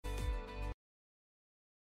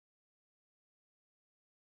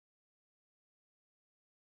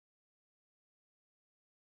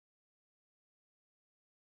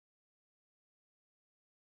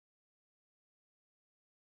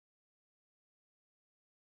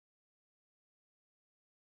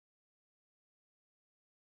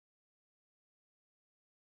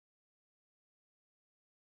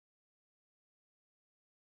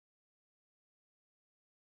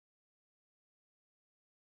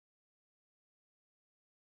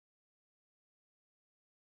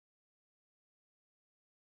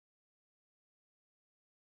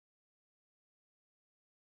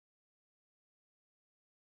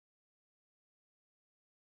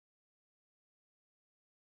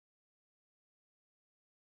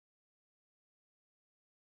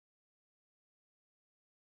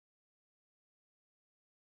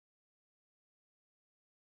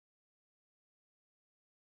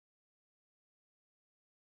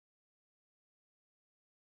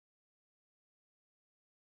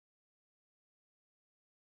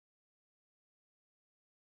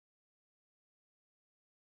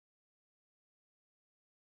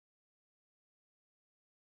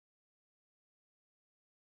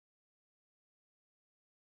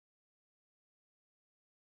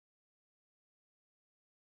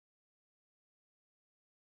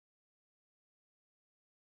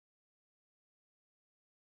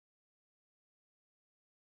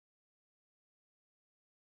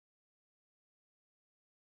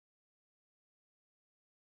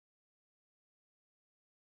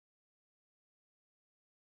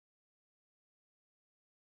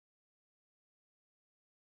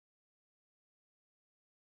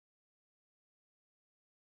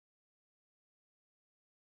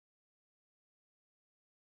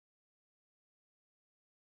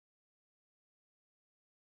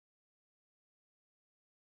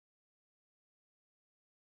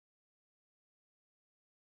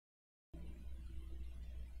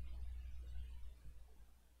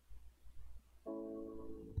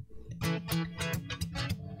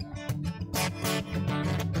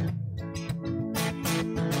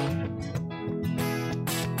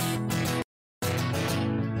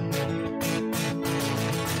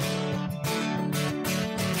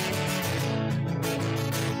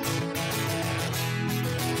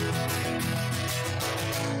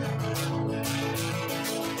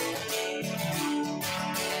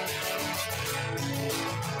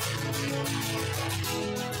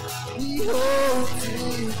Behold,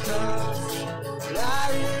 he comes,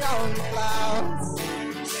 riding on the clouds,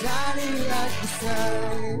 shining like the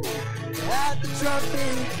sun. At the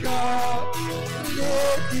trumpet call,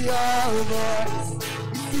 lift your voice.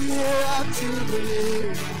 It's the year of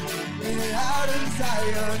Jubilee, and out of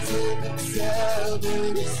Zion to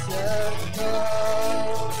salvation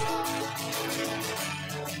comes.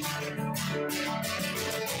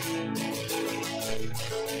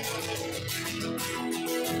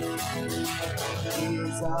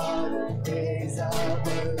 These are the days of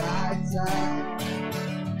Elijah,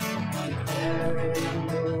 declaring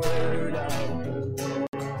the word of the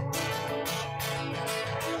Lord.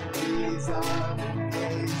 These are the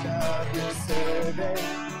days of your servant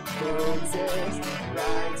Moses,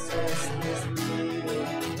 righteousness being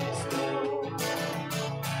restored.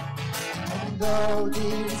 And though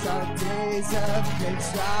these are days of great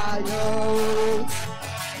trials,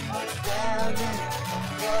 famine,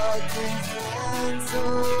 darkness, and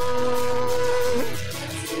sorrow,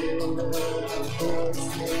 still the voice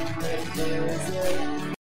in the desert,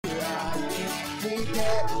 we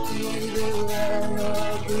can't see the way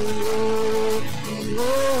of the Lord.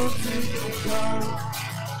 Behold, he comes,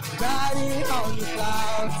 riding on the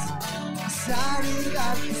clouds, shining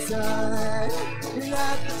like the sun. And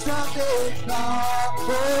at the trumpet call,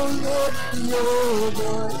 oh, lift your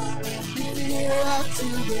voice. It's the year of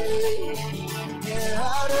Jubilee, and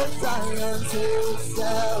out of Zion to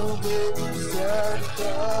salvation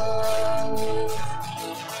comes.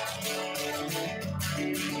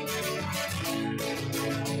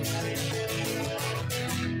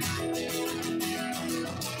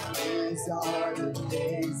 These are the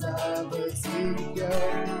days of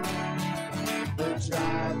Ezekiel, the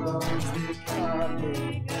dry bones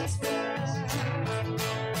becoming as flesh.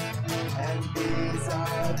 And these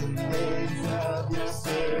are the days of your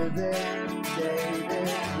servant David,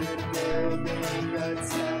 rebuilding the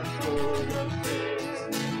temple of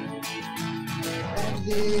praise. And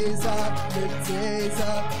these are the days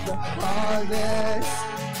of the harvest.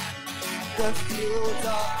 The fields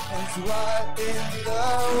are as white in the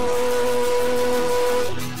wood.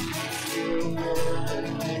 Still the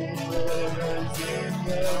laborers in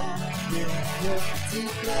the vineyard,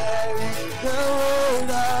 declaring the word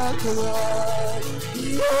of the Lord.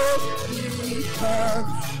 Behold, he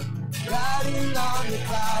comes, riding on the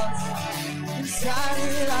clouds,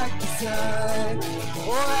 shining like the sun.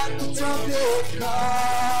 Oh, at the trumpet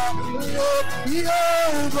call, lift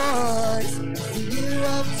your voice. The year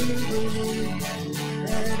of Jubilee,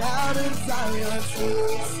 and out of Zion to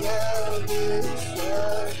salvation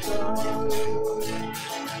comes.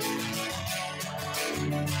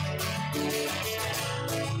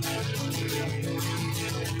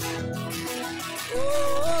 Oh,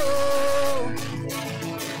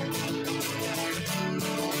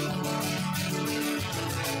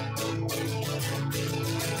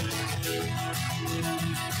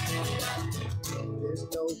 there's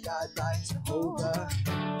no God like Jehovah.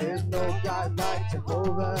 There's no God like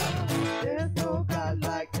Jehovah. There's no God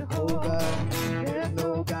like Jehovah. There's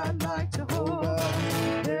no God like Jehovah.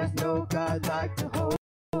 There's no God like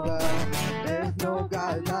Jehovah. There's no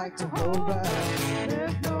God like Jehovah.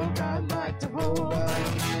 There's no God like Jehovah.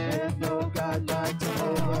 There's no God like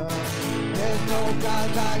Jehovah. There's no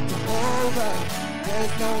God like Jehovah.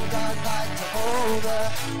 There's no God like Jehovah.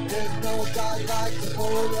 There's no God like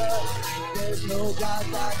Jehovah. There's no God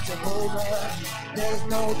like Jehovah. There's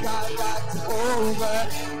no God like Jehovah.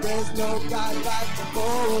 There's no God like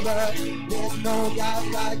Jehovah. There's no God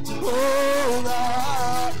like Jehovah.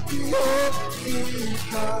 Behold, he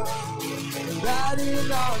comes,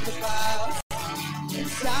 riding on the clouds, and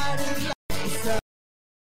shining like the sun.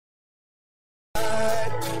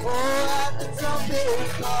 Oh, at the trumpet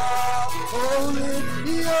call, oh, lift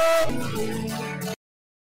the open,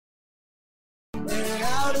 and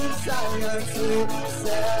out of Zion to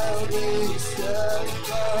salvation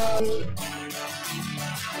comes.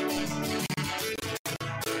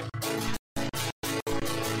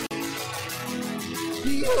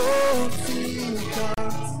 Behold, he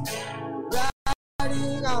comes,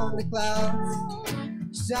 riding on the clouds,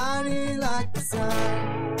 shining like the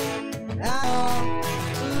sun. Now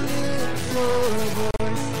lift your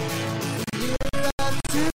voice, hear up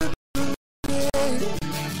to me,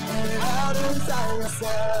 and out of Zion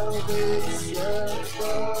salvation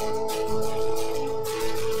comes.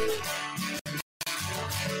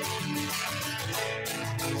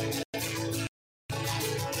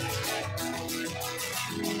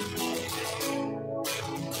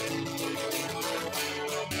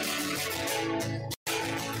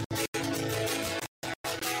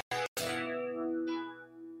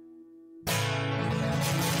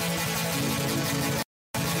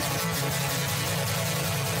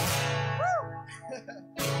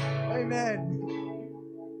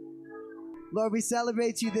 Lord, we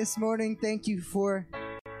celebrate you this morning. Thank you for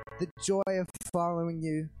the joy of following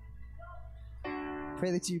you.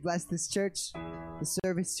 Pray that you bless this church, the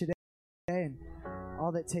service today, and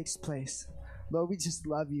all that takes place. Lord, we just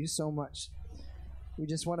love you so much. We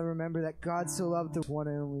just want to remember that God so loved the one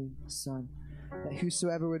and only Son, that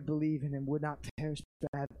whosoever would believe in him would not perish but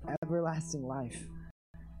have everlasting life,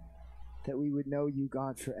 that we would know you,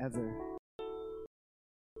 God, forever.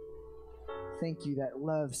 Thank you that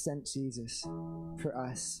love sent Jesus for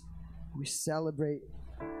us. We celebrate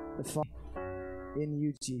the Father in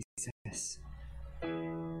you, Jesus.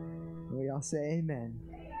 We all say amen.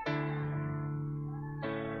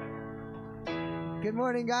 Good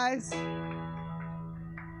morning, guys.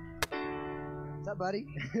 What's up, buddy?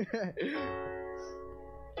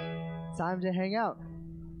 Time to hang out.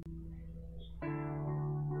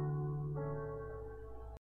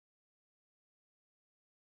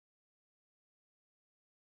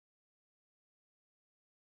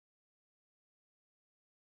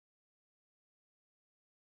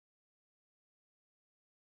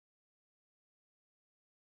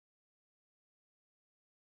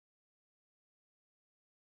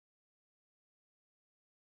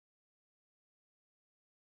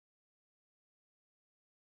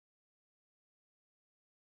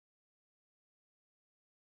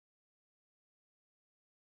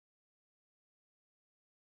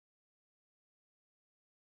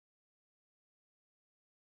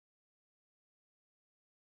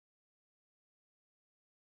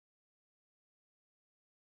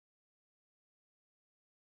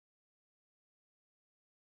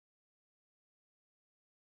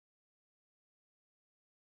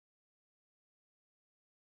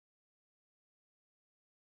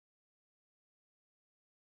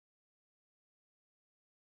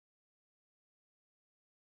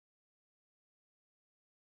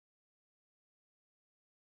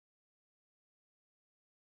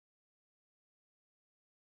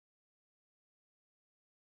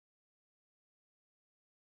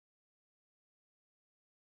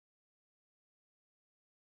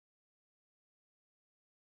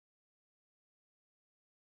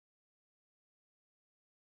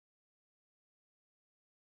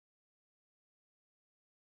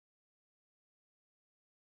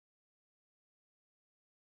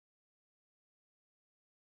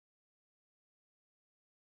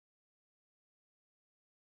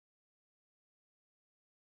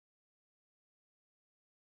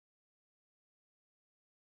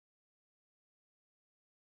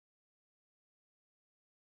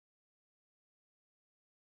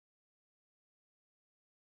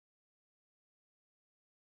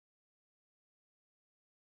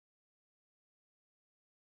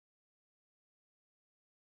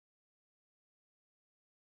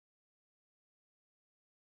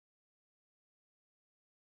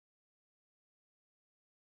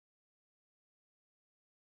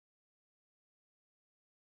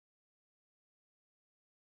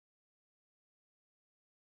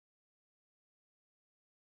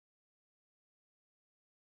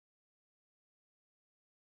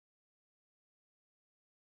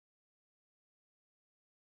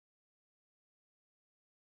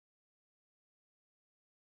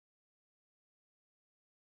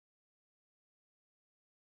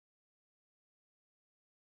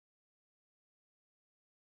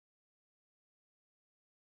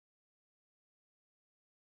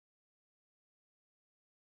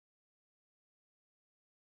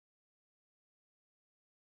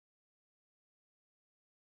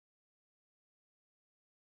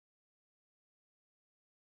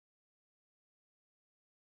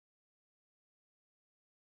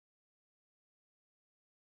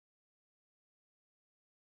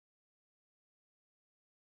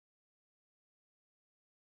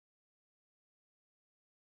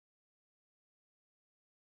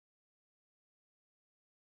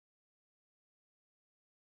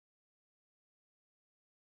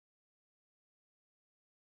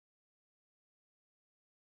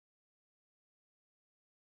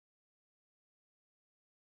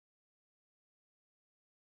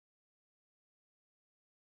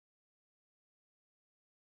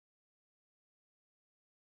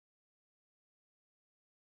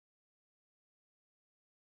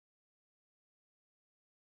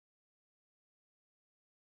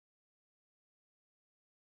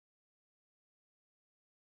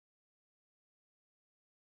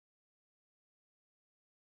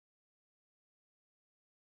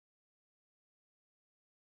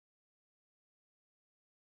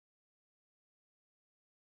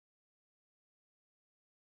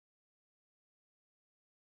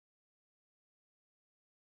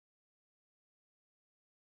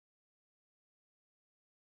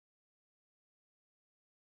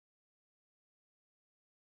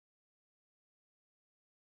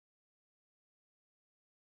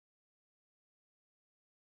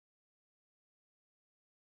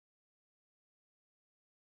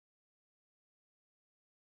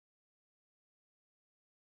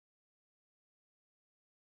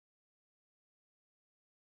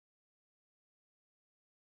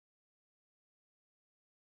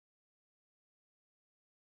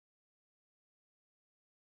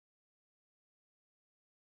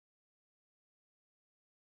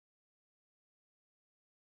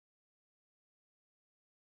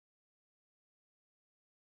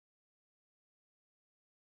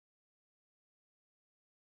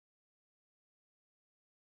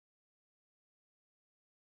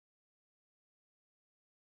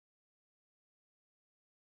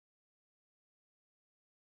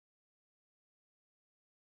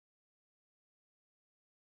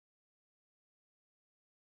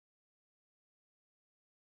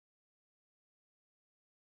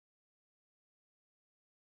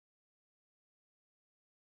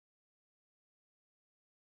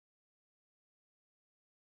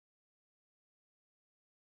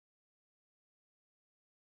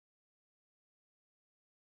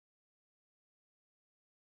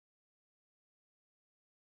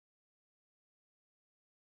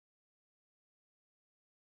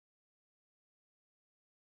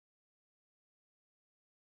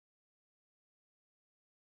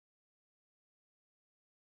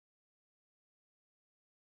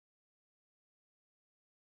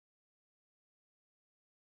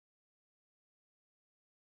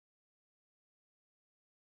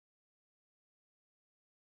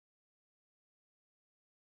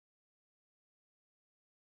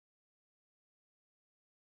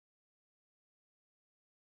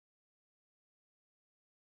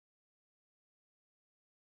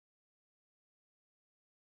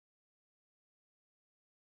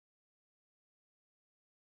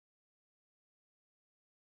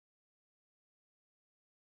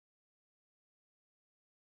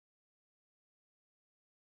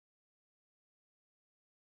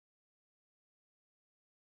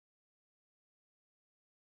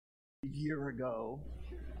 year ago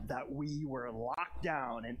that we were locked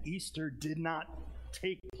down and Easter did not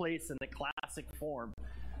take place in the classic form.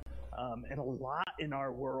 And a lot in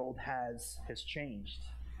our world has changed.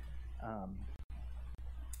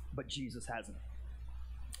 But Jesus hasn't.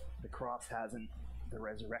 The cross hasn't. The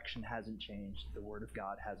resurrection hasn't changed. The Word of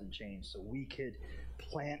God hasn't changed. So we could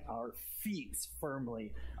plant our feet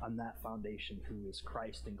firmly on that foundation, who is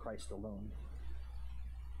Christ and Christ alone.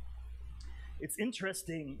 It's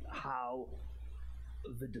interesting how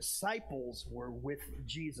the disciples were with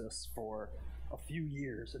Jesus for a few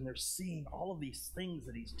years, and they're seeing all of these things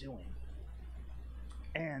that he's doing.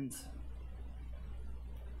 And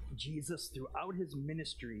Jesus, throughout his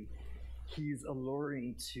ministry, he's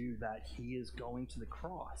alluring to that he is going to the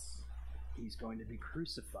cross. He's going to be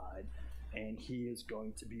crucified, and he is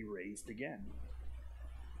going to be raised again.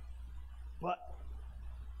 But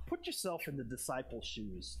put yourself in the disciples'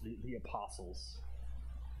 shoes, the apostles.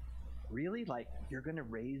 Really? Like, you're going to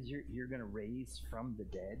raise from the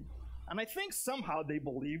dead? And I think somehow they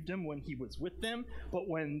believed him when he was with them, but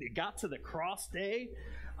when it got to the cross day,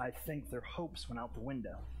 I think their hopes went out the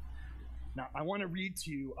window. Now, I want to read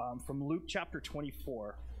to you from Luke chapter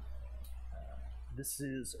 24. This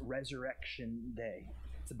is Resurrection Day.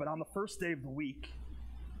 But on the first day of the week,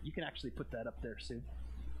 you can actually put that up there, Sue.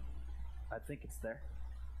 I think it's there.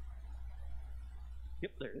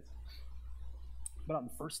 Yep, there it is. But on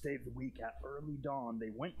the first day of the week, at early dawn, they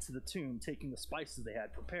went to the tomb, taking the spices they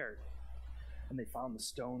had prepared. And they found the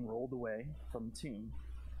stone rolled away from the tomb.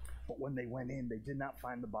 But when they went in, they did not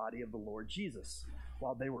find the body of the Lord Jesus.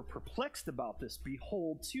 While they were perplexed about this,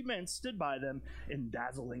 behold, two men stood by them in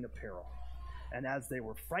dazzling apparel. And as they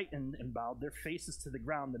were frightened and bowed their faces to the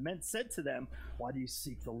ground, the men said to them, "Why do you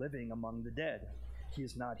seek the living among the dead? He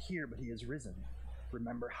is not here, but he is risen.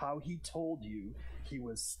 Remember how he told you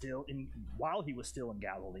while he was still in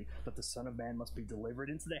Galilee, that the Son of Man must be delivered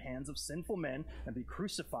into the hands of sinful men and be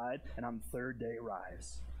crucified, and on the third day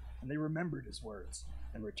rise." And they remembered his words.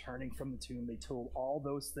 And returning from the tomb, they told all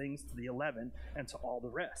those things to the 11 and to all the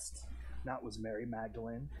rest. Now it was Mary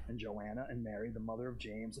Magdalene and Joanna and Mary, the mother of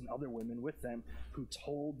James, and other women with them, who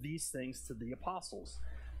told these things to the apostles.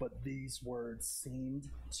 But these words seemed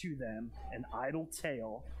to them an idle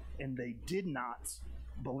tale, and they did not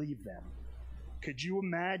believe them. Could you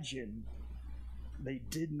imagine? They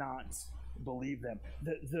did not believe them.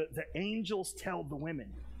 The angels tell the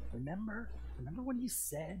women, remember when he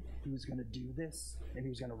said he was going to do this and he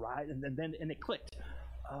was going to rise? And then it clicked.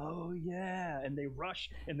 Oh yeah. And they rush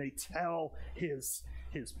and they tell his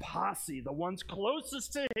posse, the ones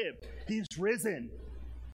closest to him, he's risen.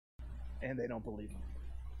 And they don't believe him.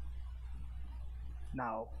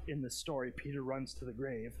 Now, in the story, Peter runs to the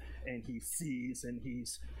grave and he sees and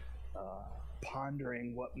he's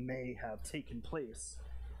pondering what may have taken place.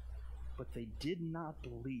 But they did not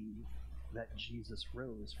believe that Jesus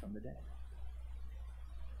rose from the dead.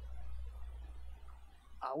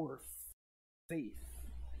 Our faith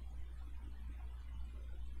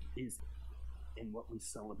is in what we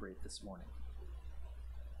celebrate this morning.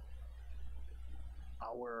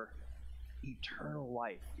 Our eternal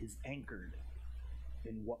life is anchored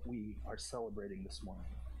in what we are celebrating this morning.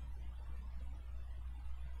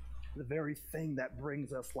 The very thing that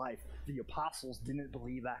brings us life, the apostles didn't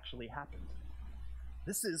believe actually happened.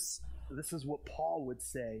 This is what Paul would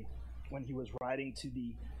say when he was writing to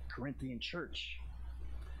the Corinthian church.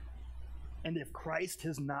 And if Christ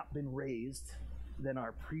has not been raised, then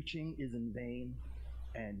our preaching is in vain,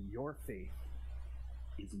 and your faith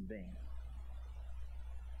is in vain.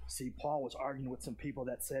 See, Paul was arguing with some people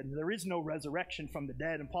that said, there is no resurrection from the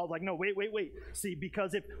dead. And Paul's like, no, wait. See,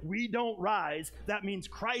 because if we don't rise, that means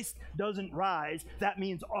Christ doesn't rise. That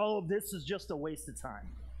means all of this is just a waste of time.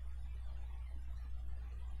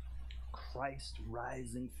 Christ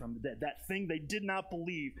rising from the dead. That thing they did not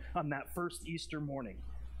believe on that first Easter morning.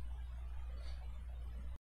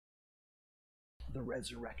 The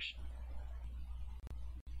resurrection.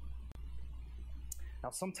 Now,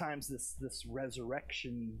 sometimes this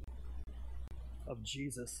resurrection of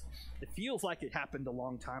Jesus, it feels like it happened a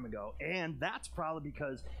long time ago, and that's probably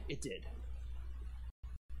because it did.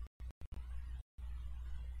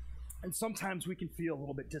 And sometimes we can feel a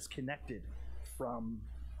little bit disconnected from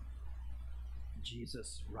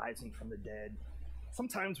Jesus rising from the dead.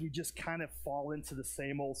 Sometimes we just kind of fall into the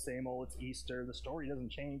same old, it's Easter, the story doesn't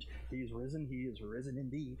change. He is risen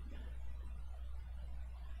indeed.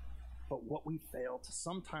 But what we fail to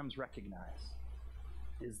sometimes recognize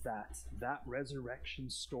is that resurrection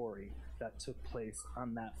story that took place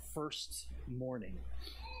on that first morning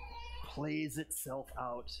plays itself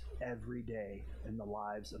out every day in the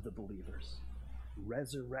lives of the believers.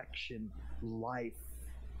 resurrection life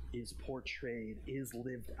is portrayed, is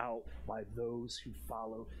lived out by those who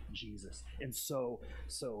follow Jesus. And so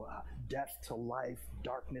death to life,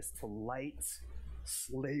 darkness to light,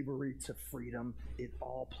 slavery to freedom, it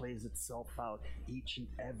all plays itself out each and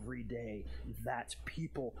every day that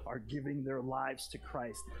people are giving their lives to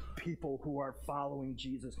Christ, people who are following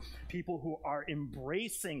Jesus, people who are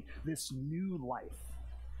embracing this new life.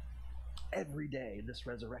 Every day this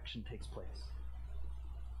resurrection takes place.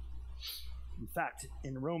 In fact,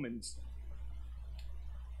 in Romans,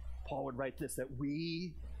 Paul would write this, that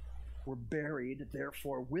we were buried,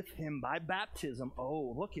 therefore, with him by baptism.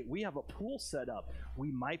 Oh, look it, we have a pool set up.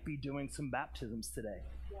 We might be doing some baptisms today.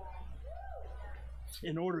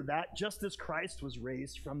 In order that, just as Christ was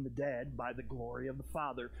raised from the dead by the glory of the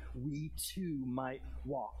Father, we too might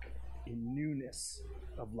walk in newness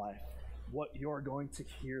of life. What you're going to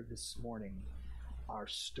hear this morning are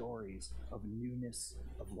stories of newness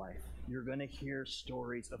of life. You're going to hear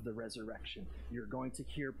stories of the resurrection. You're going to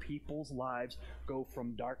hear people's lives go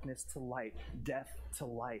from darkness to light, death to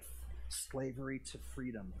life, slavery to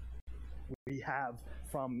freedom. We have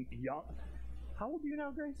from young... How old are you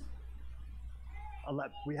now, Grace?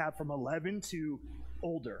 11. We have from 11 to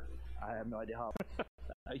older. I have no idea how.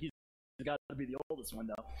 He's got to be the oldest one,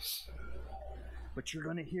 though. But you're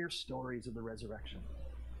going to hear stories of the resurrection.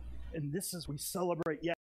 And this is, we celebrate,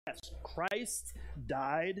 yes, Christ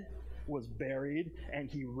died, was buried, and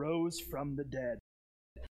he rose from the dead,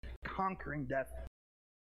 conquering death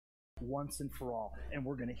once and for all. And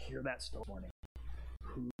we're going to hear that story this morning,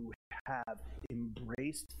 who have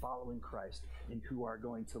embraced following Christ and who are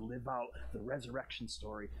going to live out the resurrection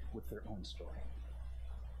story with their own story.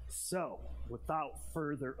 So, without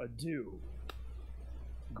further ado,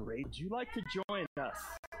 Grace, would you like to join us?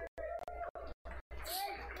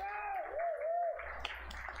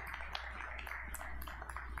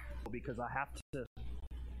 Because I have to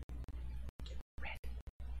get ready.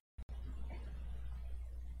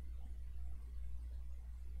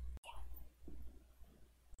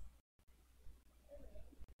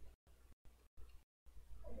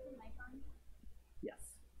 Yes.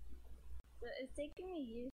 So it's taken me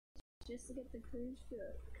years just to get the courage to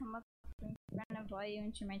come up in front of all you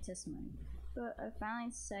and share my testimony. But I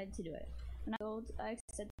finally decided to do it. When I was old, I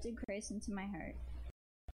accepted Christ into my heart.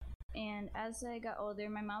 And as I got older,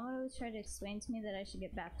 my mom would always try to explain to me that I should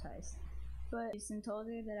get baptized. But I just told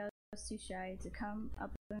her that I was too shy to come up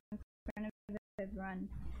in front of everyone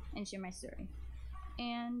and share my story.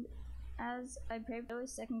 And as I prayed, I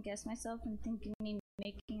always second-guessed myself and thinking me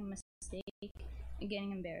making a mistake and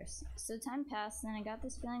getting embarrassed. So time passed, and I got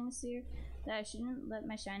this feeling this year that I shouldn't let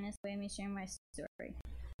my shyness weigh me sharing my story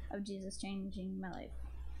of Jesus changing my life.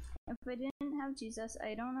 If I didn't have Jesus,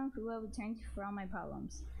 I don't know who I would turn to for all my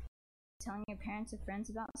problems. Telling your parents or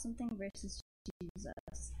friends about something versus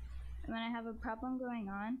Jesus. And when I have a problem going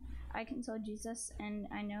on, I can tell Jesus, and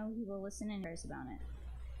I know he will listen and cares about it.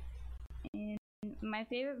 And my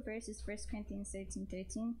favorite verse is 1 Corinthians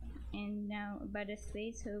 13:13. And now, by the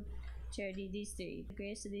faith, hope, charity, these three. The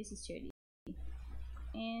greatest of these is charity.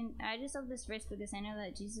 And I just love this verse because I know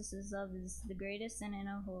that Jesus' love is the greatest, and I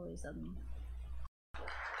know he'll always love me.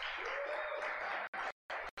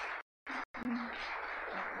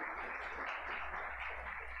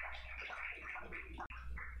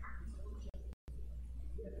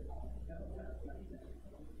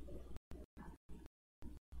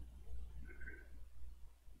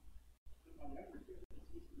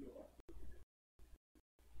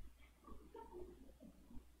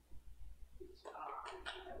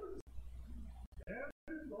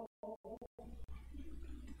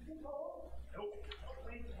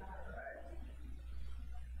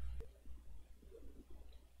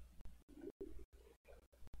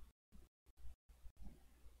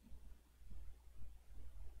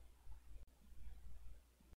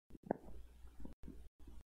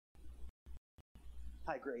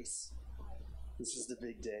 Hi, Grace. This is the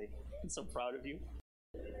big day. I'm so proud of you.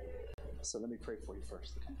 So let me pray for you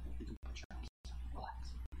first. Okay? You can put your arms down.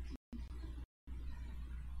 Relax.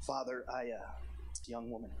 Father, this young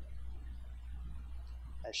woman,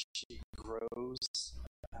 as she grows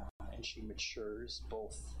and she matures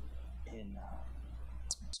both in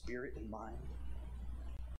spirit and mind,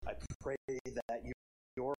 I pray that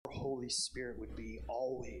your Holy Spirit would be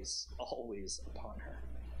always, always upon her.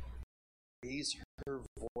 Raise her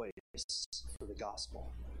voice for the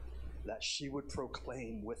gospel, that she would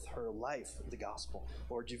proclaim with her life the gospel.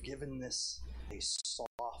 Lord, you've given this a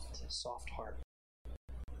soft heart.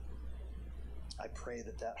 I pray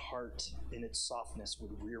that that heart in its softness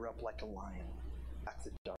would rear up like a lion, back the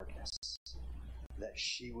darkness, that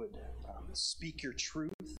she would speak your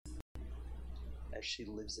truth as she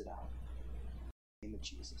lives it out. In the name of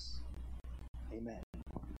Jesus. Amen.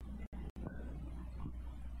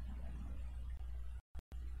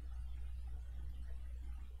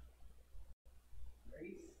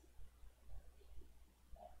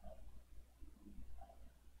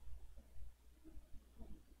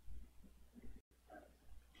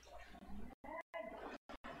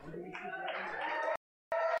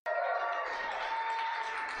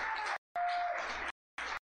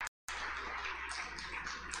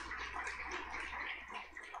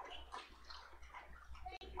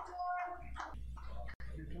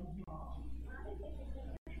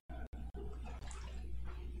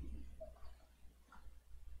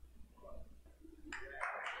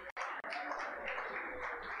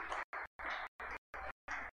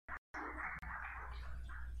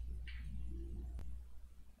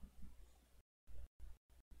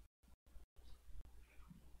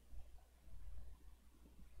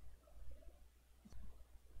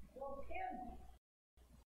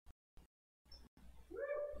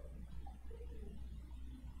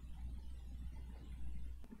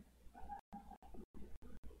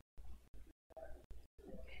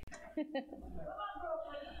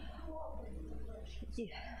 Yeah.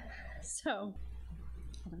 So, hold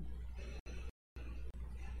on.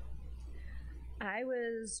 I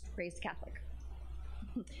was raised Catholic.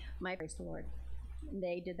 My praise the Lord.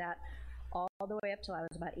 They did that all the way up till I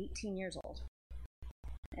was about 18 years old.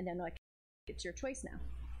 And then like, it's your choice now.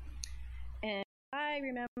 And I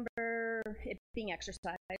remember it being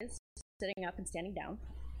exercise, sitting up and standing down.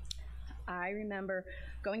 I remember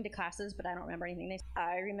going to classes, but I don't remember anything.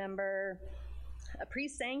 I remember a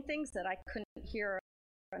priest saying things that I couldn't hear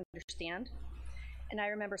or understand. And I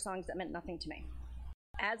remember songs that meant nothing to me.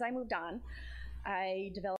 As I moved on,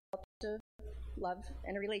 I developed a love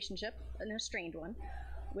and a relationship, an strained one,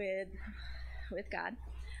 with God.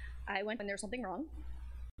 I went when there was something wrong,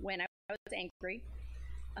 when I was angry.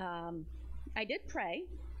 I did pray,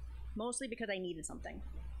 mostly because I needed something.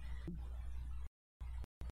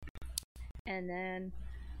 And then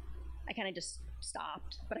I kind of just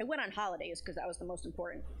stopped. But I went on holidays because that was the most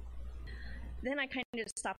important. Then I kind of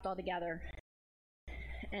just stopped altogether.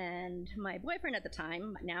 And my boyfriend at the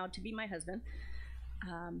time, now to be my husband,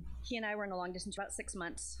 he and I were in a long distance for about 6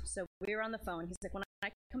 months. So we were on the phone. He's like, when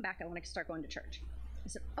I come back, I want to start going to church. I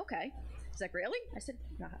said, okay. He's like, really? I said,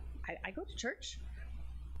 no, I go to church.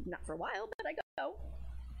 Not for a while, but I go.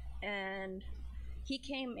 And he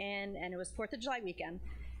came in, and it was 4th of July weekend.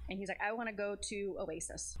 And he's like, I want to go to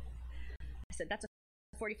Oasis. I said, that's a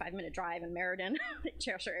 45-minute drive in Meriden,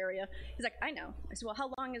 Cheshire area. He's like, I know. I said, well,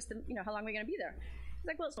 how long are we going to be there? He's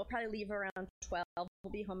like, well, we'll probably leave around 12.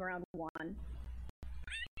 We'll be home around 1.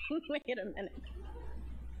 Wait a minute.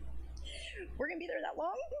 We're going to be there that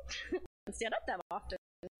long? Stand up that often.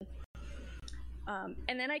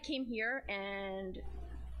 And then I came here, and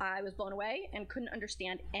I was blown away and couldn't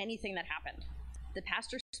understand anything that happened. The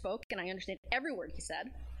pastor spoke, and I understood every word he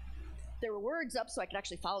said. There were words up so I could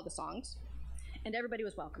actually follow the songs, and everybody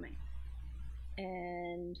was welcoming.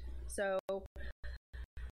 And so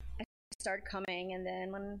I started coming, and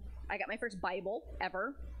then when I got my first Bible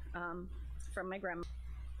ever from my grandma,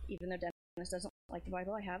 even though Dennis doesn't like the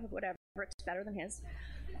Bible I have, whatever, it's better than his.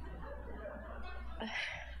 I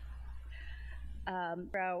had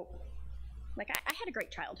a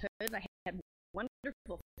great childhood. I had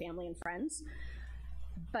wonderful family and friends.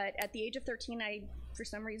 But at the age of 13, I, for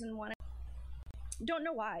some reason, don't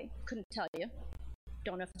know why, couldn't tell you.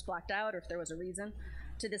 Don't know if it's blocked out or if there was a reason.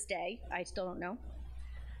 To this day, I still don't know.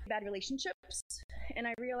 Bad relationships, and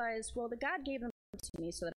I realized, well, God gave them to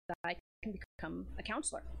me so that I can become a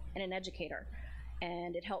counselor and an educator.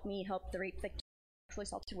 And it helped me help the sexually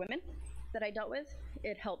assaulted women that I dealt with.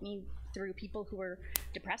 It helped me through people who were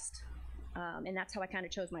depressed, and that's how I kind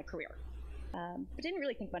of chose my career. But didn't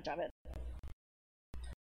really think much of it.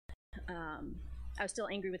 I was still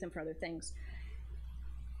angry with him for other things.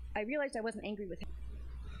 I realized I wasn't angry with him.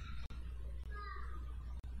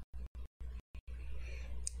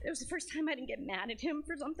 It was the first time I didn't get mad at him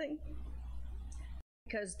for something,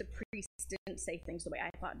 because the priest didn't say things the way I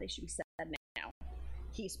thought they should be said now.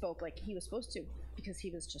 He spoke like he was supposed to, because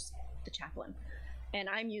he was just the chaplain. And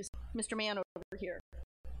I'm used to Mr. Man over here,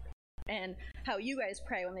 and how you guys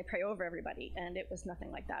pray when they pray over everybody, and it was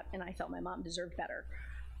nothing like that, and I felt my mom deserved better.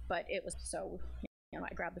 But it was so,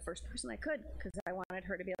 I grabbed the first person I could, because I wanted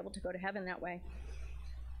her to be able to go to heaven that way.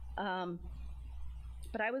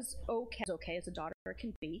 But I was okay as a daughter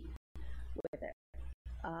can be with it.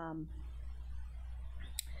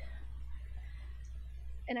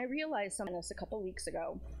 And I realized something this a couple weeks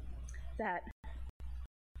ago, that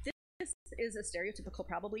is a stereotypical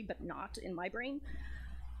probably, but not in my brain.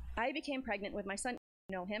 I became pregnant with my son.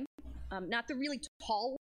 You know him, not the really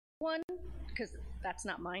tall one, because that's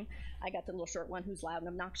not mine. I got the little short one who's loud and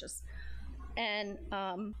obnoxious. And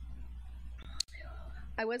I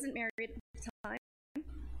wasn't married at the time,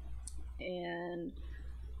 and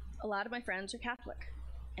a lot of my friends are Catholic,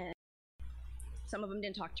 and some of them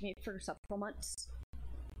didn't talk to me for several months.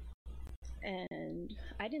 And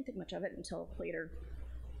I didn't think much of it until later.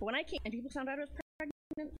 But when I came and people found out I was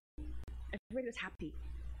pregnant, everybody was happy.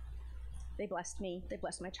 They blessed me. They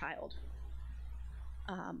blessed my child.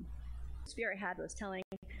 The fear I had was telling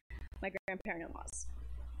my grandparent-in-laws,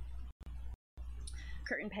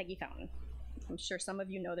 Kurt and Peggy Fountain. I'm sure some of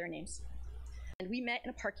you know their names. And we met in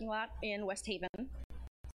a parking lot in West Haven,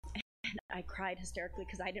 and I cried hysterically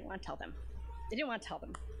because I didn't want to tell them. I didn't want to tell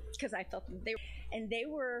them because I felt they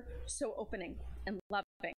were so opening and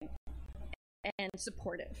loving and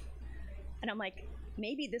supportive. And I'm like,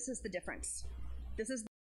 maybe this is the difference. Because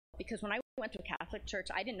when I went to a Catholic church,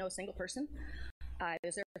 I didn't know a single person. I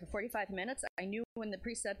was there for 45 minutes. I knew when the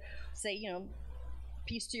priest said, say, you know,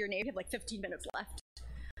 peace to your neighbor, you have like 15 minutes left.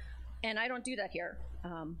 And I don't do that here.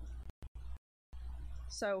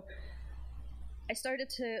 So I started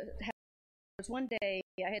to have, one day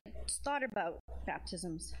I had thought about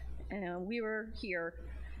baptisms, and we were here,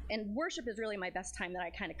 and worship is really my best time that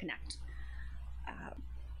I kind of connect.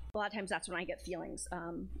 A lot of times that's when I get feelings.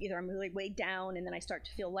 Either I'm really weighed down and then I start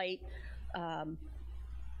to feel light,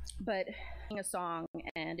 but a song,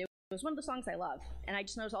 and it was one of the songs I love, and I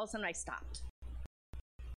just noticed all of a sudden I stopped.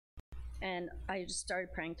 And I just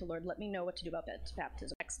started praying to Lord, let me know what to do about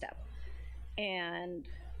baptism, next step. And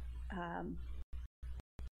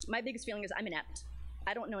my biggest feeling is I'm inept.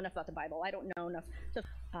 I don't know enough about the Bible. I don't know enough.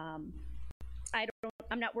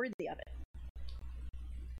 I'm not worthy of it.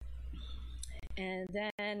 And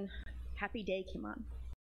then Happy Day came on.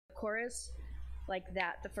 The chorus, like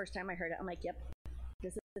that, the first time I heard it, I'm like, yep,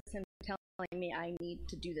 this is him telling me I need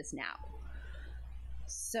to do this now.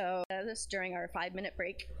 So this during our 5-minute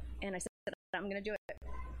break, and I said, I'm going to do it.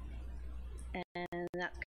 And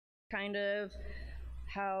that's kind of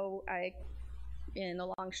how I, in the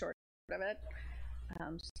long short of it,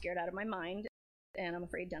 I'm scared out of my mind, and I'm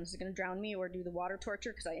afraid Dennis is going to drown me or do the water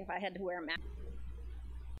torture, because if I had to wear a mask.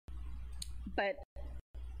 But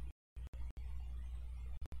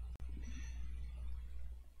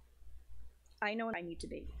I know what I need to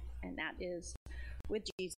be, and that is with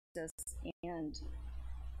Jesus, and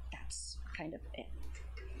that's kind of it.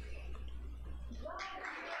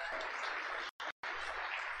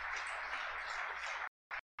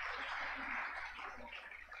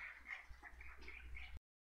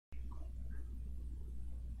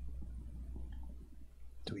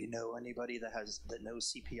 Do we know anybody that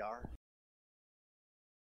knows CPR?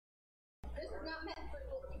 This is not meant for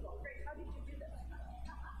little people. Great, how did you do this?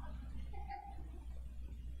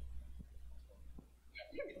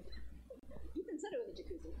 You can sit it with a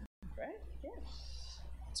jacuzzi, right? Yeah.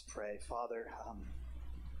 Let's pray. Father,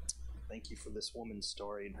 thank you for this woman's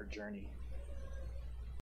story and her journey.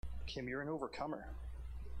 Kim, you're an overcomer.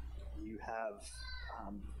 You have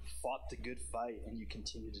fought the good fight, and you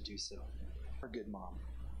continue to do so. You're a good mom.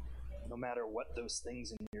 No matter what those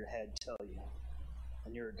things in your head tell you,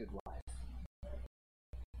 and you're a good wife.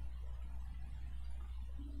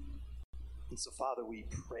 And so, Father, we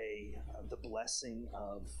pray the blessing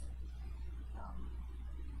of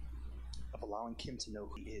allowing Kim to know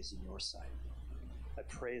who he is in your sight. I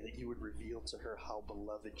pray that you would reveal to her how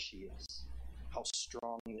beloved she is, how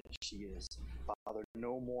strong that she is. Father,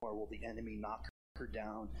 no more will the enemy knock her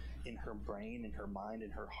down in her brain, in her mind, in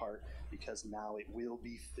her heart, because now it will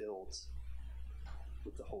be filled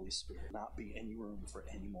with the Holy Spirit, not be any room for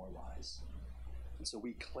any more lies. And so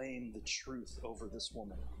we claim the truth over this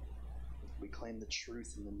woman. We claim the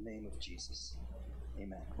truth in the name of Jesus.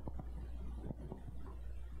 Amen.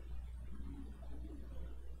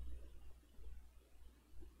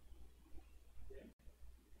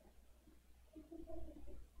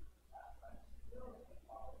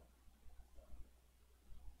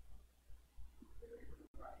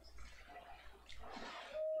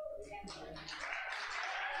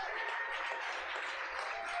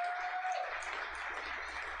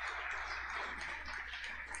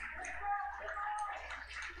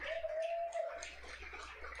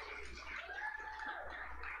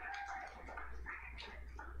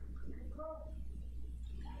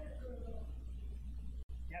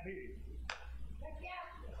 Gabby.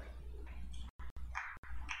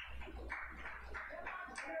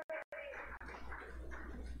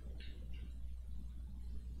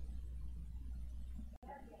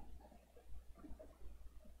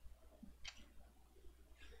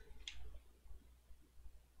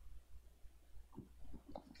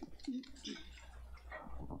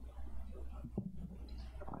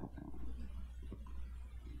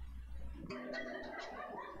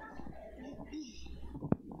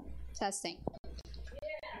 Testing.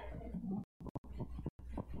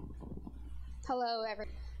 Hello,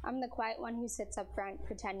 everyone. I'm the quiet one who sits up front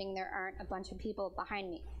pretending there aren't a bunch of people behind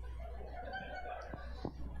me.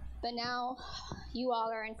 But now, you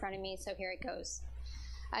all are in front of me, so here it goes.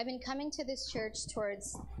 I've been coming to this church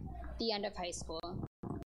towards the end of high school.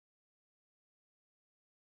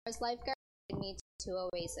 As lifeguard led me to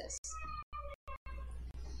Oasis.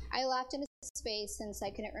 I left in a space since I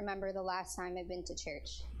couldn't remember the last time I've been to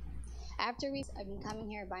church. After weeks, I've been coming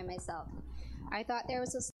here by myself. I thought there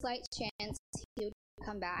was a slight chance he would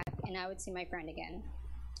come back and I would see my friend again.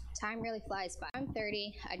 Time really flies by. I'm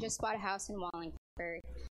 30. I just bought a house in Wallingford.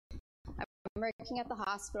 I'm working at the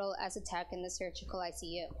hospital as a tech in the surgical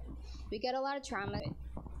ICU. We get a lot of trauma.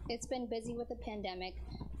 It's been busy with the pandemic,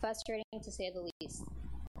 frustrating to say the least.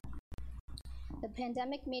 The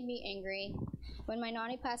pandemic made me angry. When my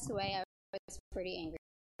nanny passed away, I was pretty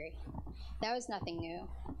angry. That was nothing new.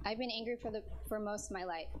 I've been angry for most of my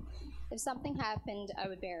life. If something happened, I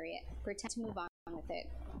would bury it, pretend to move on with it.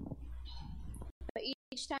 But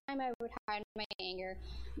each time I would hide my anger,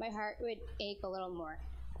 my heart would ache a little more.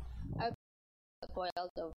 I would boiled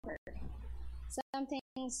over. Some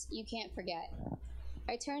things you can't forget.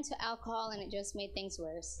 I turned to alcohol and it just made things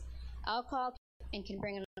worse. Alcohol can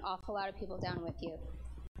bring an awful lot of people down with you.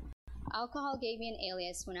 Alcohol gave me an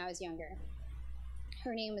alias when I was younger.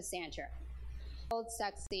 Her name was Sandra. Old,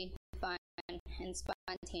 sexy, fun, and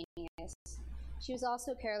spontaneous. She was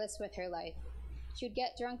also careless with her life. She would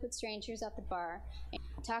get drunk with strangers at the bar, and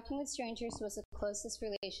talking with strangers was the closest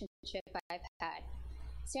relationship I've had.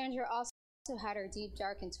 Sandra also had her deep,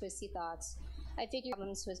 dark, and twisty thoughts. I figured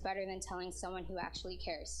problems was better than telling someone who actually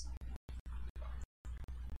cares.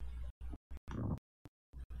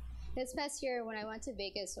 This past year, when I went to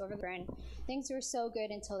Vegas over the weekend, things were so good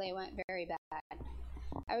until they went very bad.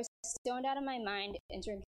 I was stoned out of my mind and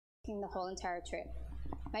drinking the whole entire trip.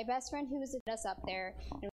 My best friend who was with us up there,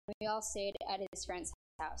 and we all stayed at his friend's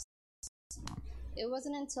house. It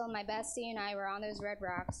wasn't until my bestie and I were on those red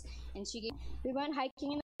rocks, and we went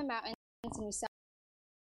hiking in the mountains, and we saw.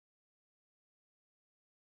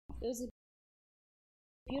 It was a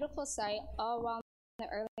beautiful sight, all while in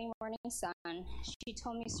the early morning sun. She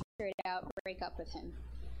told me straight out, break up with him.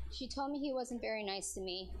 She told me he wasn't very nice to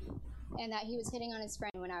me, and that he was hitting on his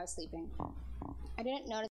friend when I was sleeping. I didn't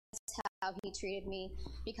notice how he treated me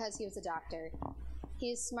because he was a doctor.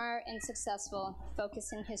 He is smart and successful,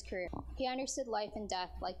 focused in his career. He understood life and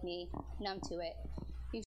death like me, numb to it.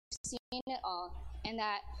 We've seen it all, and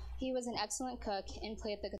that he was an excellent cook and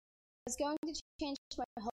played the guitar. I was going to change my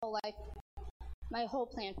whole life, my whole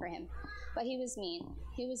plan for him, but he was mean.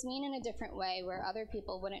 He was mean in a different way where other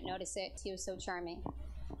people wouldn't notice it. He was so charming.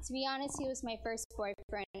 To be honest, he was my first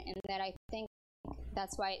boyfriend, and that I think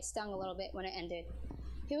that's why it stung a little bit when it ended.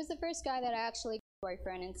 He was the first guy that I actually got a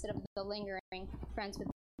boyfriend instead of the lingering friends with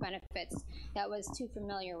benefits that was too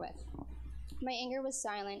familiar with. My anger was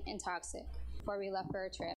silent and toxic before we left for a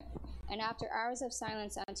trip, and after hours of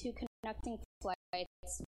silence on 2 connecting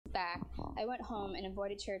flights back, I went home and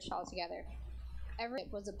avoided church altogether.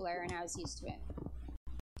 Everything was a blur and I was used to it.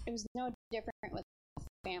 It was no different with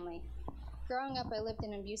family. Growing up, I lived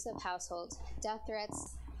in an abusive household, death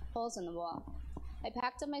threats, holes in the wall. I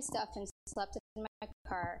packed up my stuff and slept in my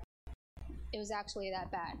car. It was actually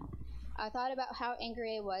that bad. I thought about how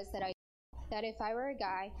angry I was that if I were a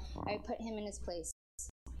guy, I would put him in his place.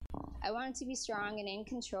 I wanted to be strong and in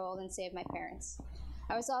control and save my parents.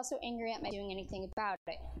 I was also angry at my doing anything about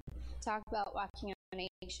it. Talk about walking on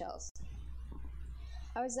eggshells.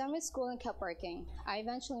 I was done with school and kept working. I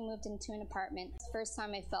eventually moved into an apartment. It's the first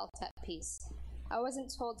time I felt at peace. I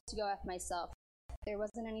wasn't told to go F myself. There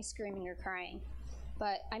wasn't any screaming or crying.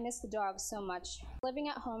 But I missed the dogs so much. Living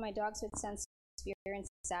at home, my dogs would sense fear and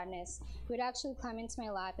sadness. He would actually climb into my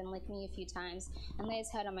lap and lick me a few times and lay his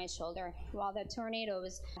head on my shoulder while the tornado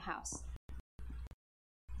was in the house.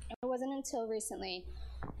 It wasn't until recently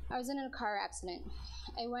I was in a car accident.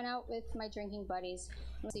 I went out with my drinking buddies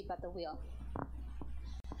and would sleep at the wheel.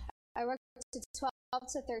 I worked a 12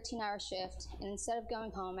 to 13-hour shift, and instead of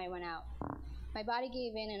going home, I went out. My body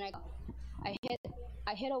gave in, and I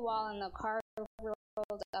hit a wall, and the car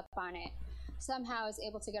rolled up on it. Somehow, I was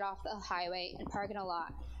able to get off the highway and park in a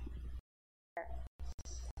lot.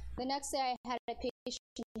 The next day, I had a patient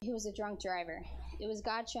who was a drunk driver. It was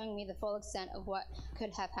God showing me the full extent of what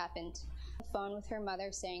could have happened. On the phone with her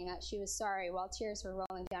mother saying that she was sorry while tears were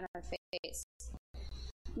rolling down her face.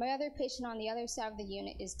 My other patient on the other side of the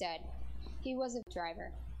unit is dead. He was a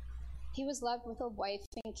driver. He was loved with a wife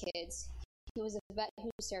and kids. He was a vet who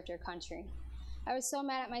served our country. I was so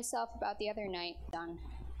mad at myself about the other night.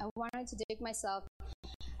 I wanted to dig myself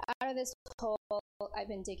out of this hole I've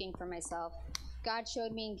been digging for myself. God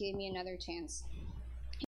showed me and gave me another chance.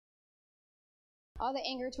 All the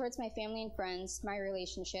anger towards my family and friends, my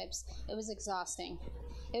relationships, it was exhausting.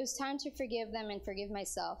 It was time to forgive them and forgive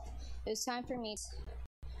myself. It was time for me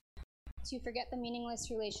to forget the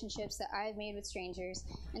meaningless relationships that I have made with strangers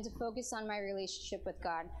and to focus on my relationship with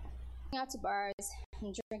God. Going out to bars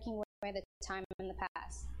and drinking away the time in the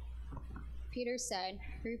past. Peter said,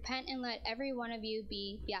 "Repent and let every one of you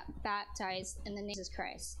be baptized in the name of Jesus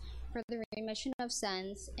Christ for the remission of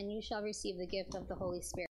sins, and you shall receive the gift of the Holy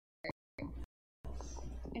Spirit."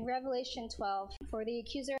 In Revelation 12, for the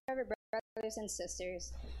accuser of our brothers and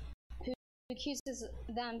sisters, who accuses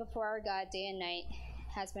them before our God day and night,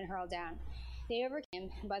 has been hurled down. They overcame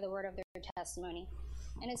him by the word of their testimony.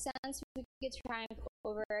 In a sense, we could triumph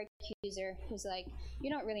over our accuser who's like, "You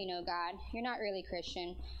don't really know God. You're not really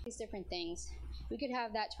Christian." These different things. We could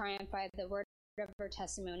have that triumph by the word of our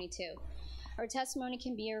testimony too. Our testimony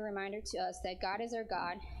can be a reminder to us that God is our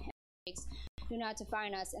God, and do not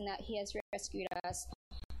define us, and that He has rescued us,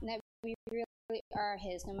 and that we really are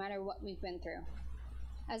His no matter what we've been through.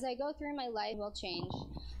 As I go through my life, it will change.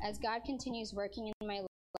 As God continues working in my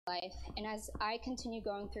life, and as I continue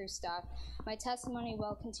going through stuff, my testimony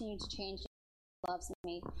will continue to change. He loves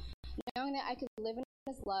me. Knowing that I could live in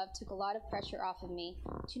His love took a lot of pressure off of me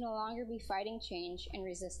to no longer be fighting change and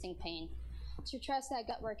resisting pain. To trust that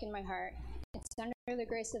God work in my heart. It's under the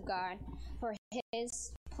grace of God, for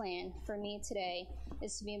His plan for me today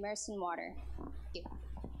is to be immersed in water. Thank you.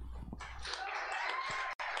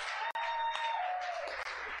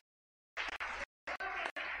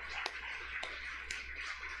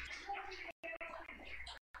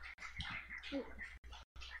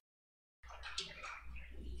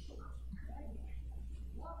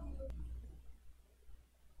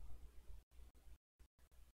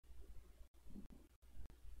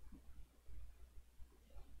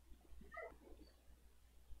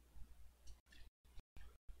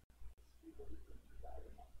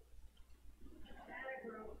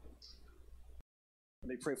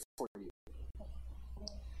 Let me pray for you.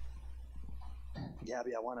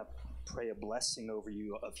 Gabby, I want to pray a blessing over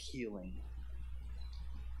you of healing.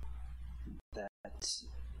 That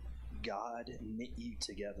God knit you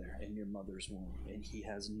together in your mother's womb, and He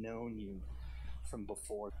has known you from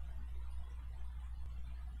before.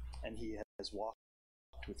 And He has walked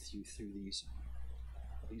with you through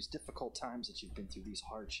these difficult times that you've been through, these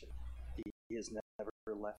hardships. He has never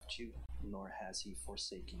left you, nor has He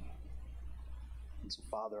forsaken you. And so,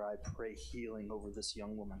 Father, I pray healing over this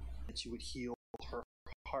young woman, that you would heal her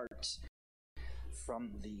heart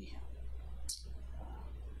from the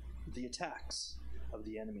attacks of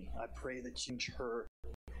the enemy. I pray that you change her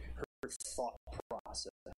thought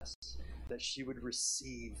process, that she would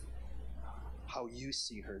receive how you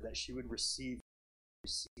see her, that she would receive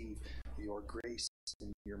your grace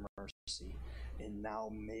and your mercy. And now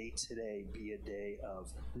may today be a day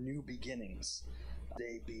of new beginnings.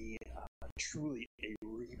 May be truly a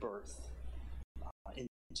rebirth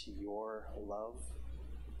into your love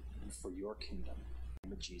and for your kingdom. In the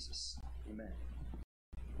name of Jesus. Amen.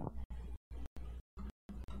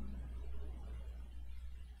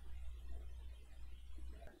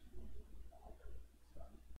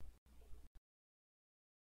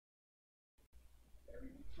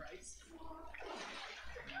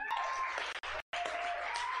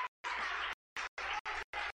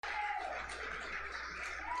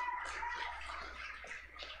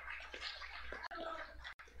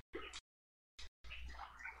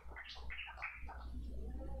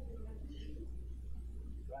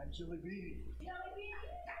 Chili bean.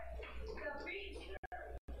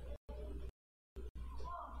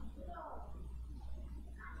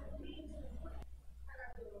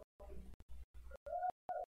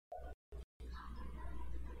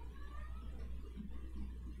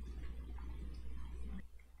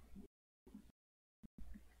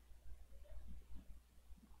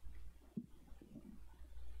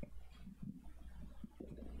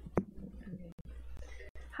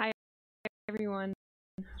 Hi, everyone.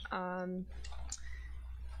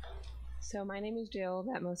 So my name is Jill,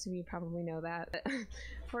 that most of you probably know that.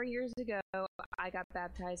 4 years ago, I got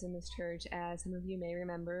baptized in this church, as some of you may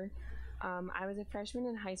remember. I was a freshman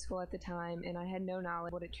in high school at the time, and I had no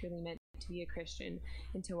knowledge of what it truly meant to be a Christian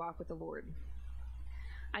and to walk with the Lord.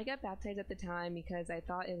 I got baptized at the time because I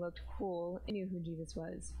thought it looked cool and knew who Jesus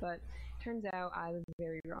was, but turns out I was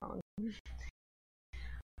very wrong.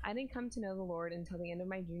 I didn't come to know the Lord until the end of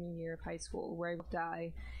my junior year of high school, where I will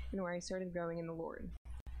die and where I started growing in the Lord.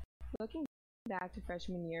 Looking back to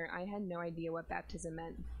freshman year, I had no idea what baptism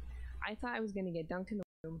meant. I thought I was going to get dunked in the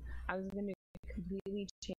room. I was going to completely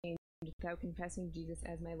change without confessing Jesus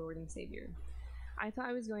as my Lord and Savior. I thought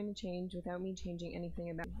I was going to change without me changing anything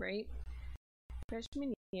about me, right?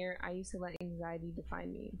 Freshman year, I used to let anxiety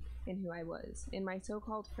define me and who I was, and my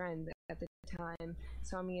so-called friend at the time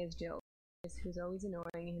saw me as Jill, who's always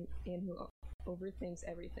annoying and who overthinks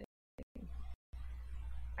everything.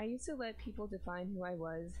 I used to let people define who I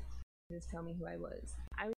was, just tell me who I was.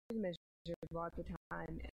 I was miserable at the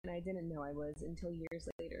time, and I didn't know I was until years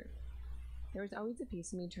later. There was always a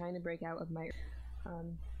piece of me trying to break out of my...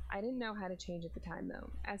 I didn't know how to change at the time, though.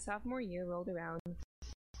 As sophomore year rolled around,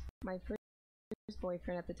 my first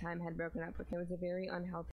boyfriend at the time had broken up with me. It was a very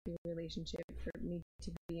unhealthy relationship for me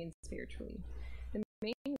to be in spiritually. The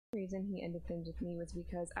main reason he ended things with me was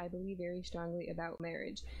because I believe very strongly about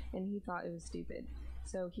marriage, and he thought it was stupid.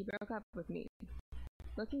 So he broke up with me.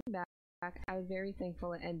 Looking back, I was very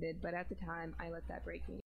thankful it ended, but at the time, I let that break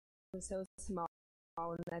me. It was so small,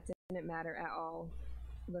 and that didn't matter at all,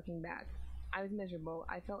 looking back. I was miserable.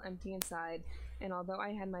 I felt empty inside, and although I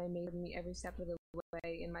had my mate with me every step of the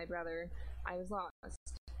way and my brother, I was lost.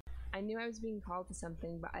 I knew I was being called to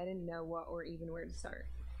something, but I didn't know what or even where to start.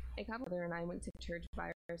 A couple brother and I went to church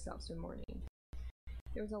by ourselves one morning.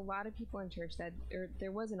 There wasn't a lot of people in church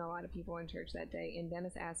that day, and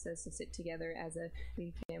Dennis asked us to sit together as a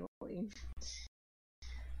big family.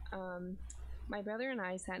 My brother and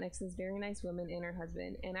I sat next to this very nice woman and her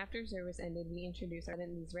husband, and after service ended, we introduced ourselves,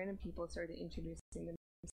 and these random people started introducing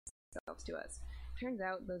themselves to us. Turns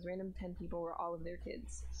out those random 10 people were all of their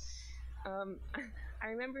kids. I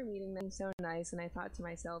remember meeting them so nice, and I thought to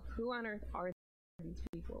myself, who on earth are these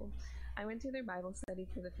people? I went to their Bible study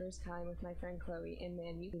for the first time with my friend Chloe, and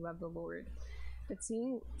man, we love the Lord. But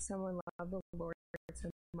seeing someone love the Lord so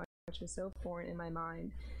much was so foreign in my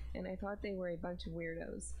mind, and I thought they were a bunch of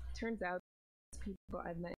weirdos. Turns out, people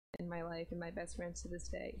I've met in my life and my best friends to this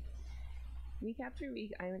day. Week after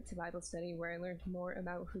week, I went to Bible study where I learned more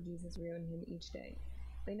about who Jesus grew in him each day.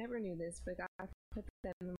 They never knew this, but God put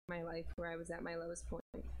them in my life where I was at my lowest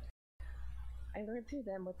point. I learned through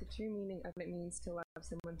them what the true meaning of it means to love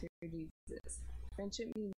someone through Jesus. Friendship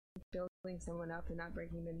means building someone up and not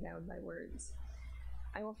breaking them down by words.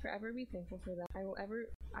 I will forever be thankful for them. I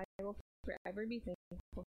will forever be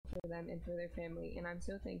thankful for them and for their family, and I'm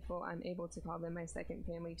so thankful I'm able to call them my second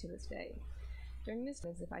family to this day. During this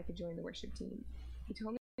quiz, if I could join the worship team, he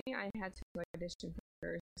told me I had to audition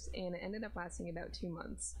first, and it ended up lasting about 2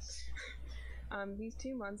 months. These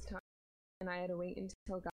 2 months taught me, and I had to wait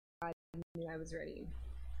until God knew I was ready.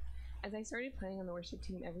 As I started playing on the worship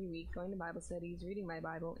team every week, going to Bible studies, reading my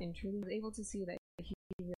Bible, and truly was able to see that he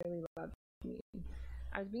really loved me.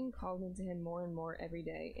 I was being called into him more and more every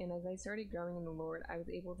day, and as I started growing in the Lord, I was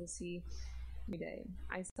able to see every day.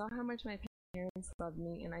 I saw how much my parents loved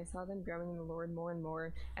me, and I saw them growing in the Lord more and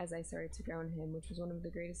more as I started to grow in him, which was one of the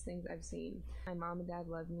greatest things I've seen. My mom and dad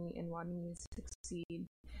loved me and wanted me to succeed,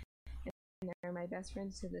 and they're my best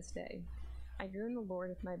friends to this day. I grew in the Lord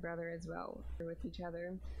with my brother as well, with each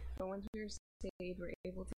other, but once we were saved, we were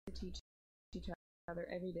able to teach each other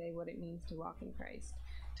every day what it means to walk in Christ,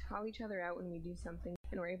 to call each other out when we do something,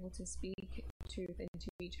 and we're able to speak truth into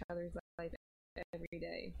each other's life every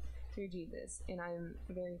day through Jesus, and I'm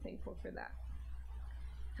very thankful for that.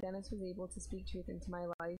 Dennis was able to speak truth into my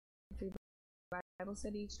life through Bible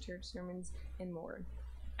studies, church sermons, and more.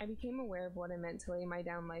 I became aware of what it meant to lay my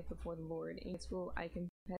down life before the Lord. In school, I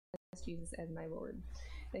confessed Jesus as my Lord,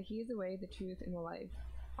 that he is the way, the truth, and the life.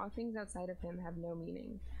 All things outside of him have no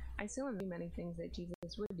meaning. I still am doing many things that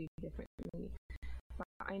Jesus would do differently, but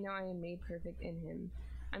I know I am made perfect in him.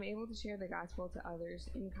 I'm able to share the gospel to others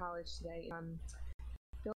in college today,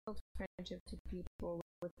 build friendships with people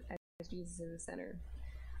as Jesus is the center.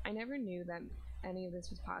 I never knew that any of this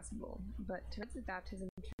was possible, but what does baptism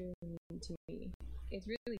truly mean to me? It's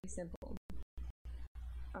really simple.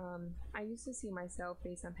 I used to see myself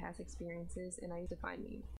based on past experiences, and I used to find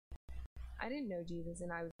me. I didn't know Jesus,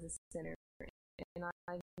 and I was a sinner, and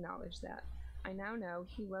I acknowledge that. I now know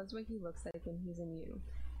he loves what he looks like, and he's in you.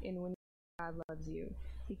 And when God loves you,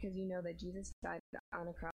 because you know that Jesus died on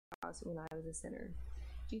a cross when I was a sinner.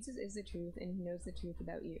 Jesus is the truth, and he knows the truth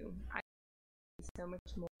about you. I knew so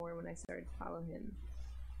much more when I started to follow him.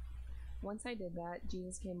 Once I did that,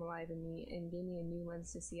 Jesus came alive in me and gave me a new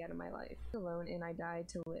lens to see out of my life. I was alone, and I died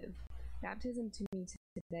to live. Baptism to me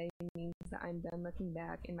today means that I'm done looking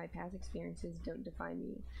back, and my past experiences don't define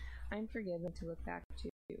me. I'm forgiven to look back to.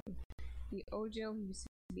 The old Jill who used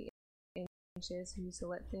to be anxious, who used to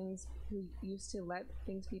let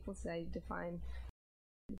things people say define.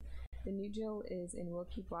 The new Jill is and will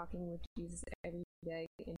keep walking with Jesus every day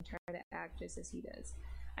and try to act just as he does.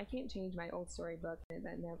 I can't change my old storybook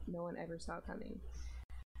that no one ever saw coming.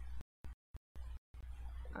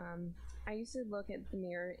 I used to look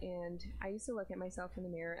at myself in the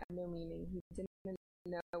mirror at no meaning, who didn't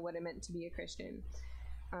know what it meant to be a Christian.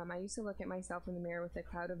 I used to look at myself in the mirror with a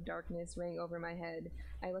cloud of darkness weighing over my head.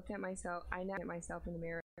 I now look at myself in the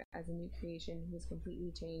mirror as a new creation who is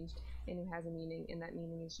completely changed and who has a meaning, and that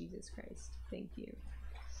meaning is Jesus Christ. Thank you.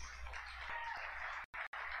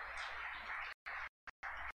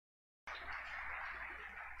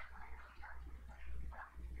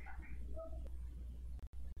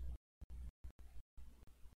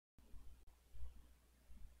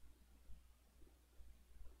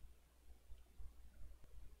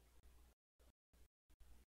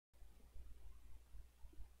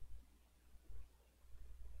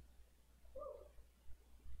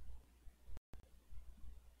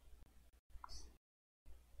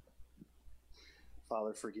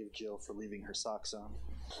 Father, forgive Jill for leaving her socks on.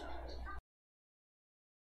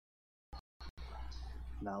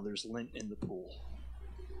 Now there's lint in the pool.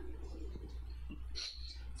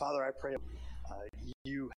 Father, I pray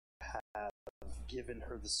you have given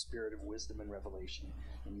her the spirit of wisdom and revelation,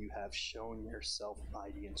 and you have shown yourself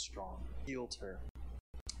mighty and strong. Healed her.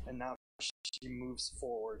 And now she moves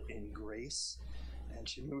forward in grace, and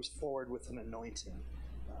she moves forward with an anointing,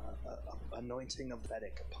 anointing of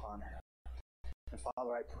Vedic upon her. And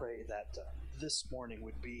Father, I pray that this morning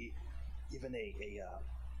would be even a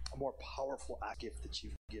more powerful gift that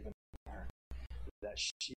you've given her, that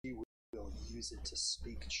she will use it to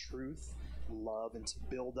speak truth, love, and to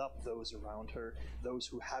build up those around her, those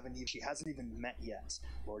who she hasn't even met yet.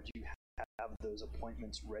 Lord, you have those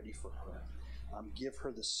appointments ready for her. Give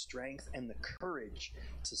her the strength and the courage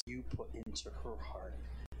to you put into her heart.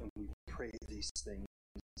 And we pray these things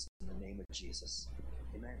in the name of Jesus.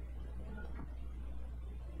 Amen.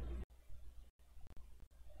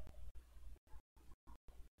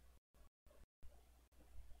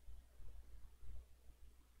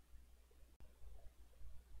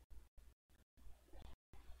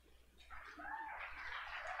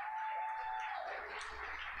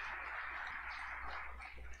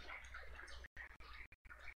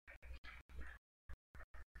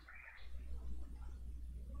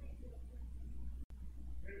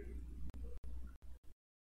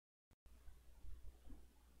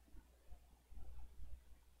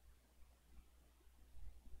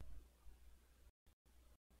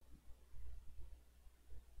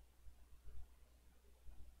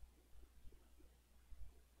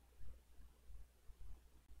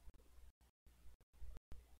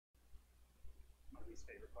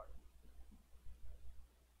 Favorite part.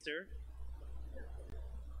 Sir?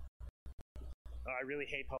 I really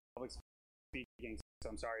hate public speaking, so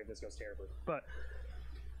I'm sorry if this goes terribly. But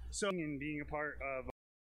so, in being a part of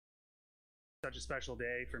such a special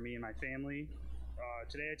day for me and my family,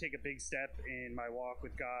 today I take a big step in my walk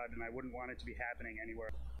with God, and I wouldn't want it to be happening anywhere.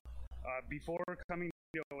 Before coming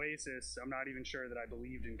to Oasis, I'm not even sure that I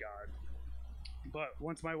believed in God. But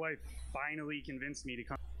once my wife finally convinced me to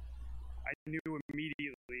come, I knew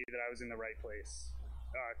immediately that I was in the right place.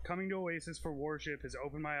 Coming to Oasis for worship has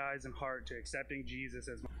opened my eyes and heart to accepting Jesus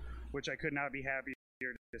as which I could not be happier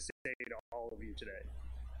to say to all of you today.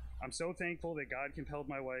 I'm so thankful that God compelled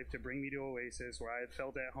my wife to bring me to Oasis, where I have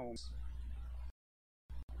felt at home.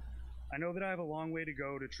 I know that I have a long way to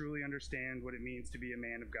go to truly understand what it means to be a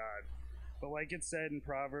man of God. But like it said in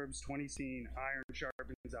Proverbs 20:16, iron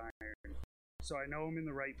sharpens iron. So I know I'm in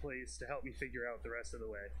the right place to help me figure out the rest of the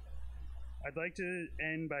way. I'd like to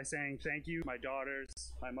end by saying thank you to my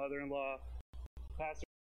daughters, my mother-in-law, Pastor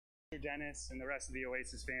Dennis, and the rest of the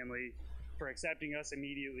Oasis family for accepting us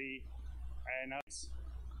immediately. And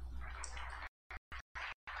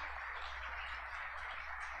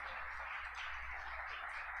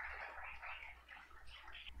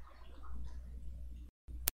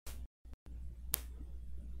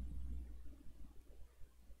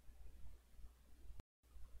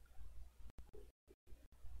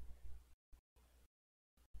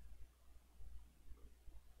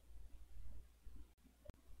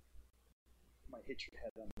might hit your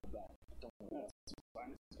head on the back. Don't worry.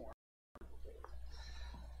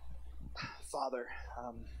 Father,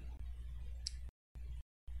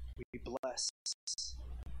 we bless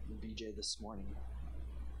BJ this morning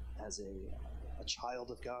as a child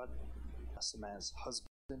of God. We bless him as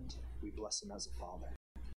husband. We bless him as a father.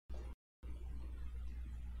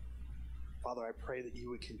 Father, I pray that you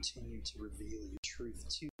would continue to reveal your truth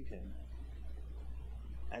to him.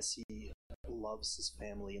 as he loves his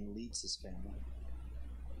family and leads his family.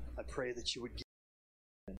 I pray that you would give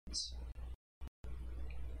him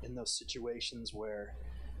in those situations where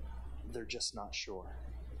they're just not sure.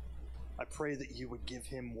 I pray that you would give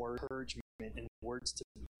him encouragement and words to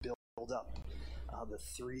build up the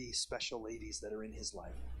 3 special ladies that are in his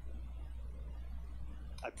life.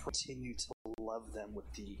 I continue to love them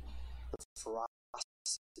with the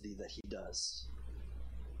ferocity that he does.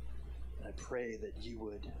 And I pray that you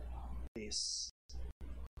would face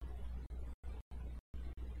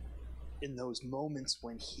in those moments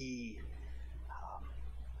when he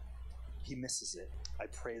misses it. I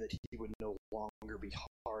pray that he would no longer be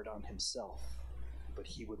hard on himself, but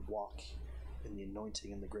he would walk in the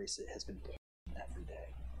anointing and the grace that has been poured every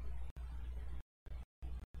day.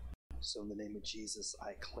 So in the name of Jesus,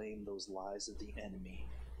 I claim those lies of the enemy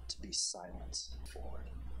to be silent forward.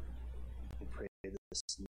 We pray this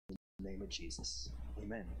in the name of Jesus.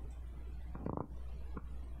 Amen.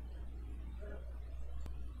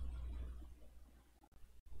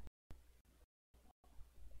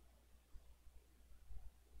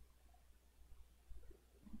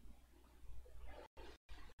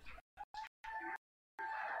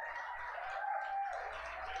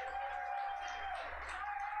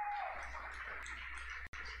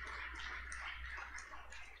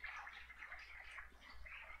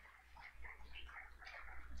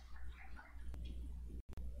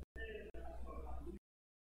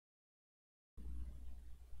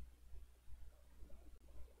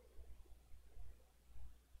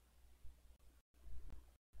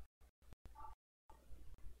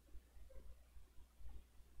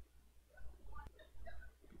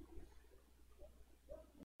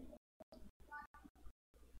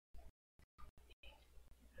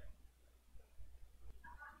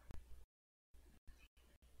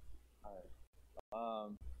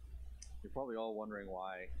 You're probably all wondering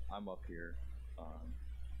why I'm up here.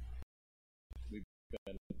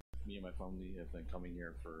 Me and my family have been coming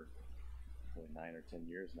here for 9 or 10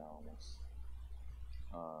 years now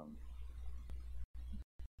almost.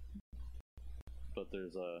 But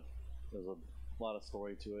there's a lot of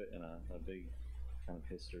story to it and a big kind of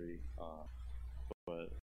history. But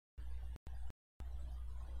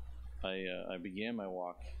I began my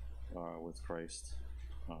walk with Christ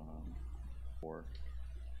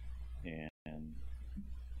and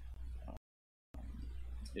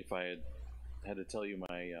if I had to tell you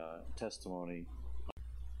my testimony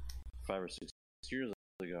 5 or 6 years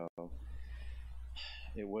ago,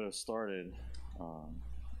 it would have started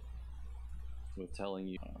with telling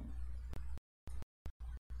you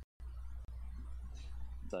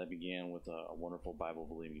that I began with a wonderful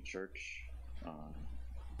Bible-believing church,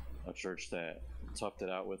 a church that toughed it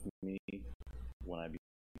out with me when I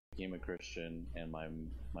became a Christian, and my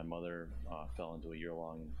mother fell into a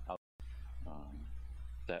year-long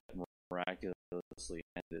that miraculously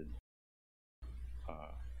ended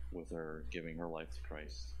with her giving her life to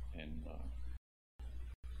Christ, and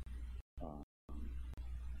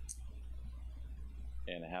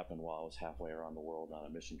it happened while I was halfway around the world on a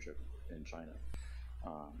mission trip in China.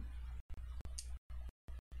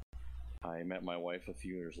 I met my wife a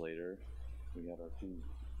few years later. We had our 2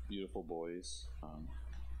 beautiful boys.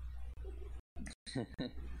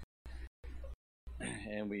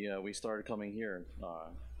 And we started coming here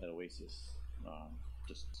at Oasis.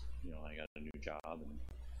 Just, I got a new job, and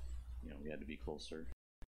we had to be closer.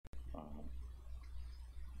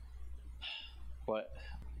 But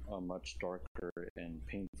a much darker and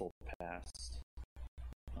painful past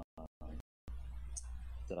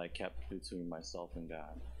that I kept between myself and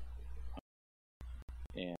God,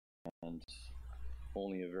 and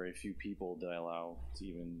only a very few people did I allow to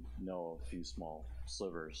even know a few small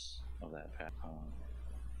slivers of that past.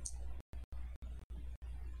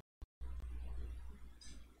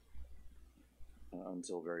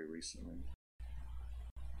 Until very recently.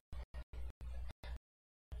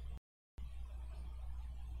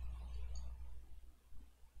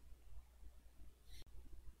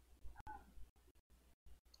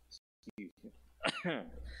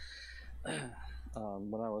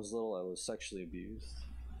 When I was little, I was sexually abused.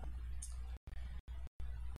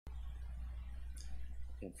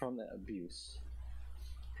 And from that abuse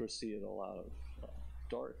proceeded a lot of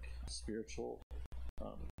dark spiritual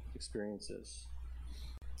experiences.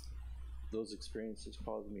 Those experiences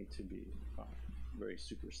caused me to be very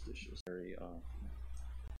superstitious, very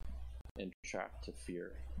entrapped to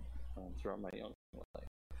fear throughout my young life.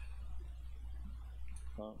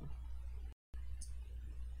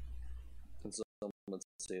 And some would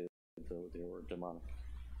say that they were demonic.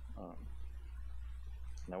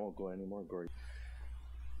 And I won't go any more gory.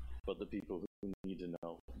 But the people who need to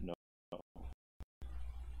know.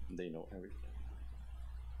 They know everything.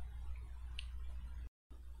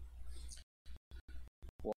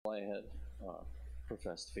 While I had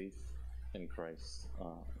professed faith in Christ,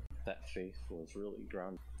 that faith was really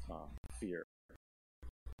grounded fear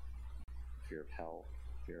of hell,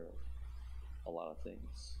 fear of a lot of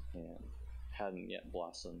things, and hadn't yet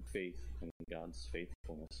blossomed faith in God's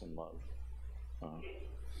faithfulness and love.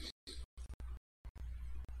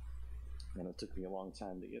 And it took me a long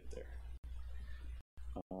time to get there.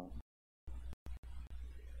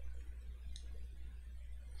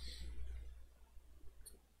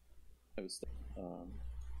 I was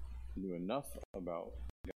knew enough about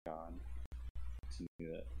God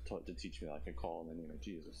to teach me that I could call in the name of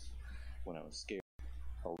Jesus when I was scared.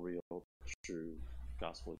 A real, true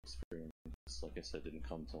gospel experience, like I said, didn't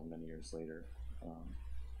come till many years later.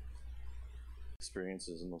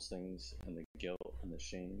 Experiences and those things, and the guilt and the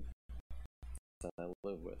shame that I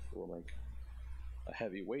live with were like a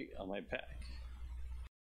heavy weight on my back.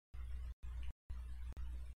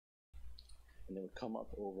 And they would come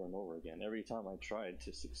up over and over again. Every time I tried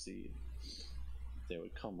to succeed, they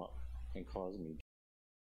would come up and cause me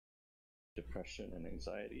depression and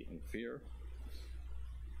anxiety and fear.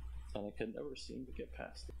 And I could never seem to get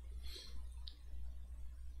past it.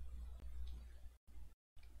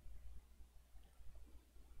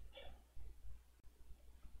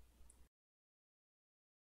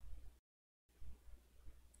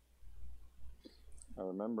 I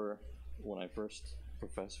remember when I first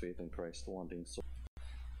professed faith in Christ, wanting so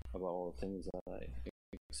about all the things that I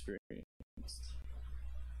experienced.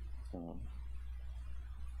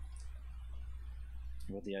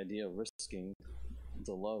 But the idea of risking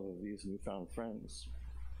the love of these newfound friends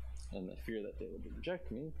and the fear that they would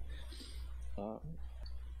reject me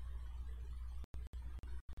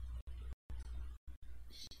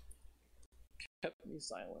kept me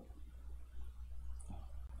silent.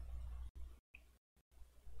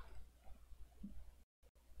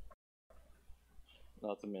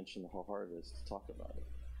 Not to mention how hard it is to talk about it.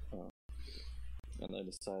 And I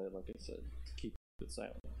decided, like I said, to keep it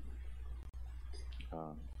silent.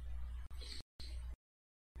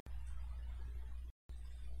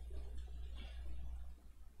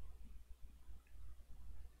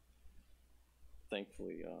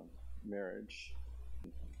 Thankfully, marriage,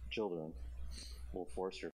 children will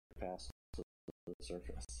force your past to the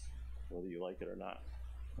surface, whether you like it or not.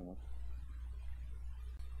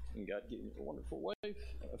 And God gave me a wonderful wife,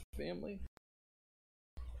 a family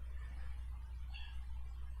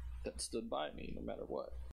that stood by me no matter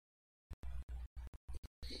what.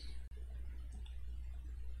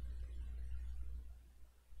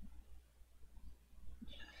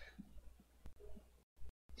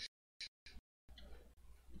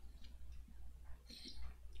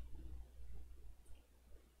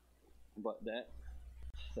 But that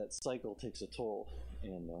cycle takes a toll,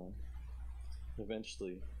 and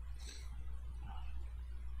eventually,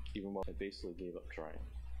 even while I basically gave up trying,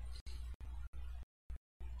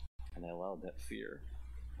 and I allowed that fear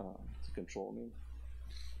to control me,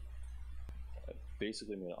 I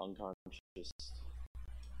basically made an unconscious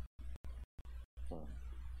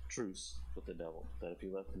truce with the devil, that if he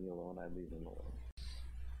left me alone, I'd leave him alone.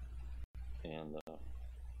 And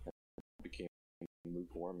I became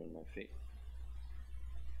lukewarm in my faith.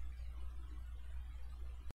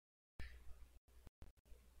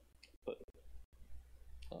 But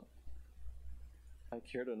I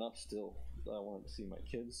cared enough still that I wanted to see my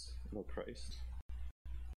kids know Christ.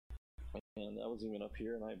 And I was even up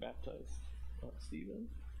here and I baptized Stephen.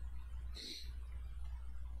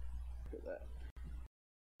 Look at that.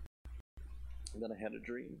 And then I had a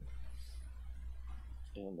dream.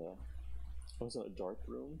 And I was in a dark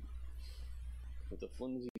room with a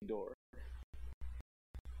flimsy door.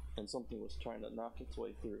 And something was trying to knock its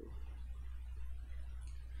way through.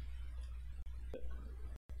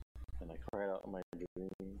 And I cried out in my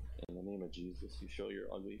dream, in the name of Jesus, you show your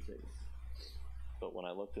ugly face. But when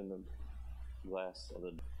I looked in the glass of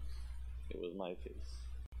it was my face.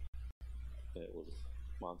 And it was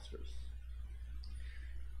monstrous.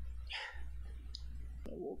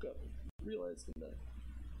 I woke up realizing that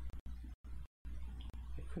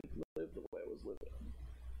I couldn't live the way I was living.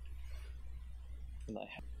 And I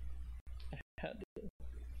had to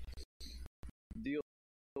deal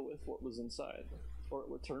with what was inside, or it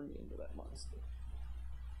would turn me into that monster.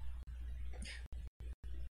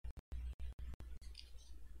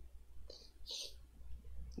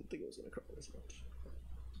 I didn't think I was going to cry this much.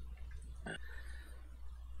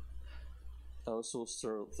 I was so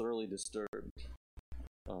thoroughly disturbed.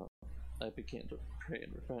 I began to pray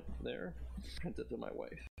and repent there. Repented to my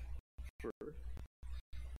wife. for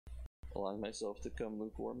allowing myself to come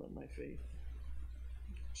lukewarm in my faith.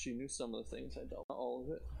 She knew some of the things I dealt with, not all of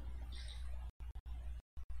it.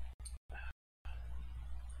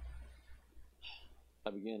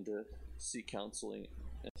 I began to seek counseling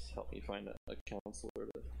and help me find a counselor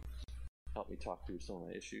to help me talk through some of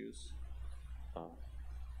my issues.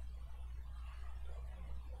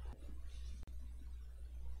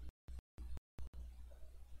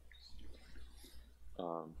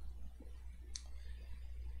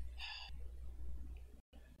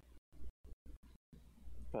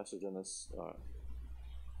 Pastor Dennis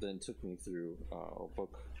then took me through a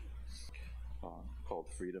book called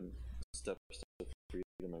Freedom, Steps to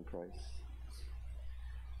Freedom in Christ.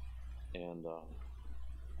 And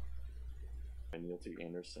by Neil T.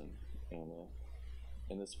 Anderson. And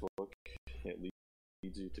in this book, it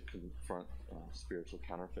leads you to confront spiritual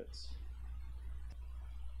counterfeits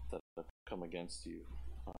that have come against you,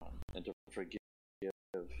 and to forgive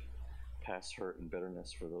past hurt and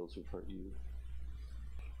bitterness for those who've hurt you.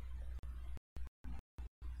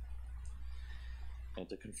 And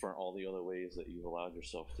to confront all the other ways that you've allowed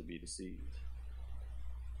yourself to be deceived.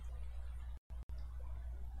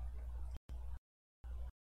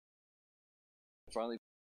 Finally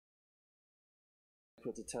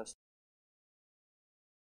put to test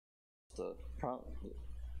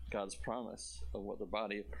God's promise of what the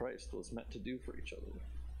body of Christ was meant to do for each other.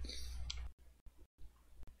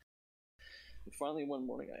 And finally, one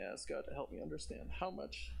morning I asked God to help me understand how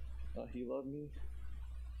much He loved me,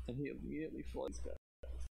 and He immediately floods God.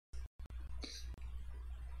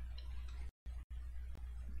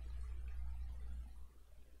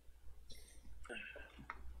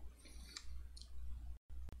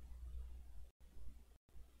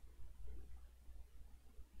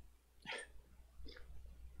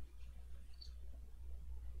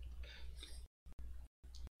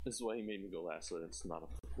 This is why He made me go last, so that it's not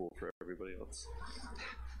a pool for everybody else.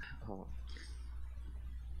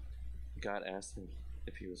 God asked me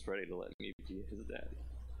if He was ready to let me be His daddy,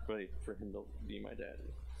 ready for Him to be my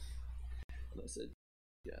daddy. And I said,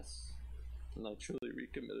 yes. And I truly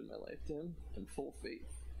recommitted my life to Him in full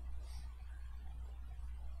faith.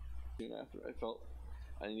 Soon after, I felt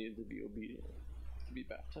I needed to be obedient, to be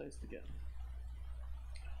baptized again.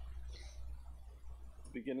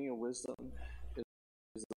 The beginning of wisdom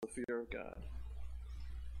is the fear of God,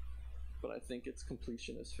 but I think its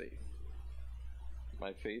completion is faith.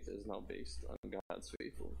 My faith is now based on God's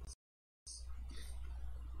faithfulness.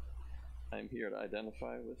 I am here to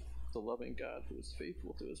identify with the loving God who is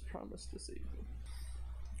faithful to His promise to save me,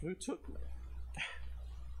 who took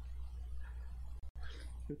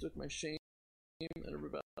my shame and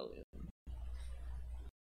rebellion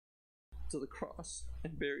to the cross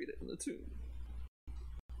and buried it in the tomb.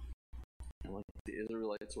 And like the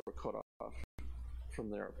Israelites were cut off from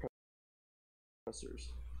their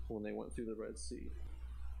oppressors when they went through the Red Sea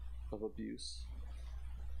of abuse,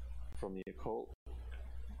 from the occult,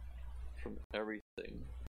 from everything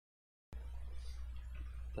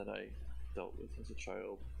that I dealt with as a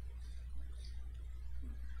child.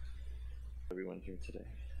 Everyone here today,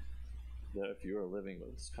 that if you are living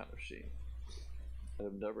with this kind of shame and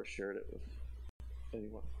have never shared it with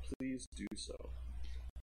anyone, please do so,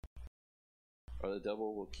 or the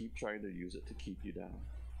devil will keep trying to use it to keep you down.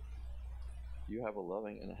 You have a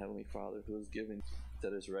loving and a heavenly Father who is giving,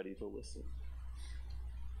 that is ready to listen.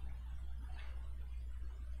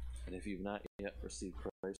 And if you've not yet received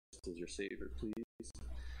Christ as your Savior, please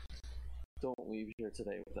don't leave here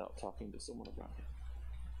today without talking to someone about it.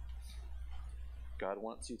 God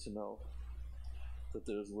wants you to know that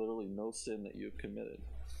there's literally no sin that you've committed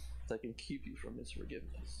that can keep you from His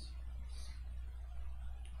forgiveness.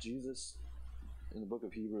 Jesus, in the book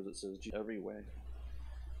of Hebrews, it says every way.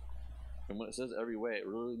 And when it says every way, it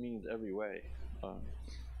really means every way.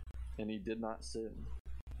 And He did not sin.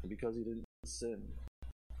 And because He didn't sin,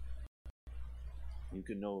 you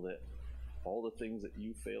can know that all the things that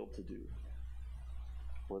you failed to do,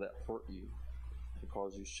 or that hurt you, and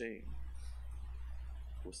caused you shame,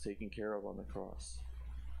 was taken care of on the cross.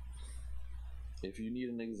 If you need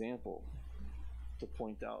an example to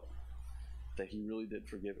point out that He really did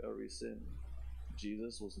forgive every sin,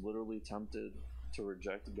 Jesus was literally tempted to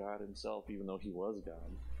reject God Himself, even though He was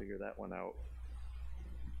God. Figure that one out.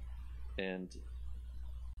 And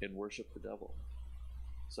worship the devil.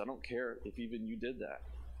 So I don't care if even you did that.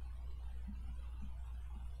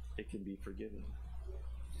 It can be forgiven.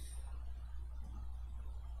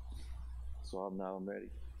 So I'm ready.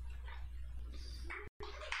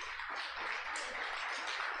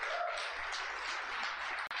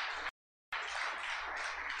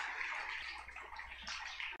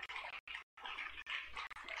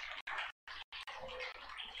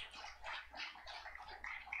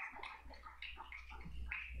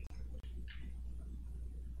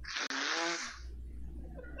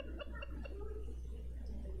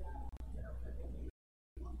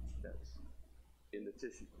 In the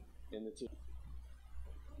tissue. In the tissue.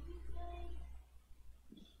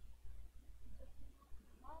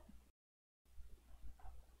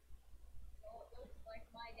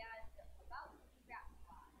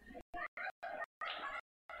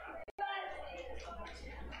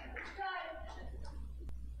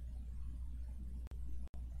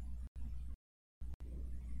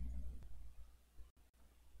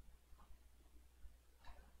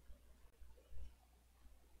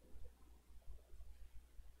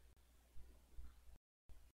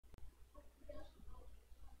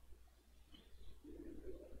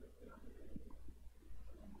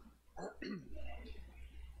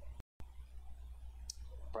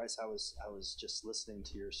 Bryce, I was just listening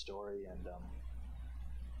to your story, and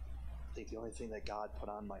I think the only thing that God put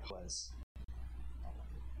on my was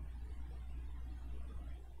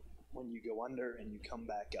when you go under and you come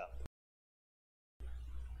back up,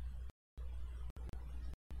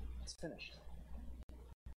 it's finished.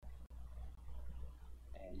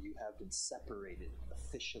 And you have been separated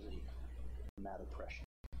officially from that oppression.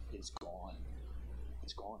 It is gone.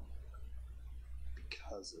 It's gone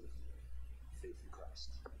because of faith in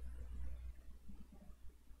Christ.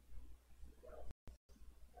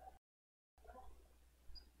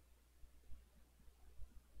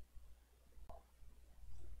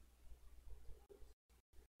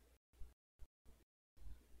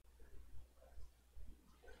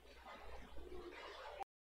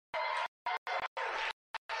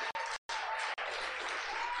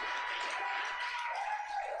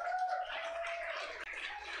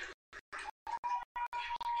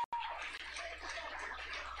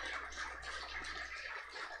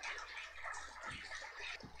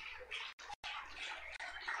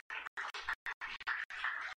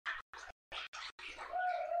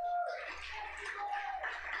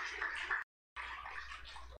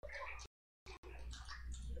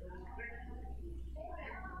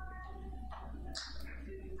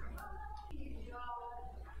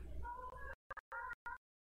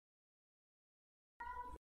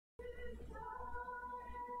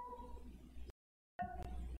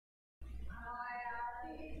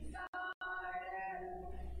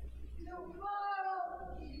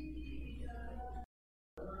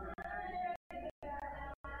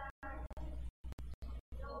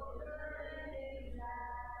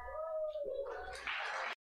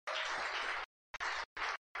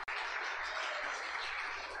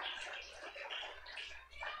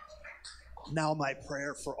 Now my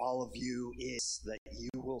prayer for all of you is that you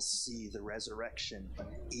will see the resurrection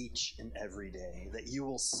each and every day, that you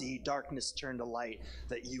will see darkness turn to light,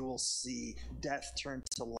 that you will see death turn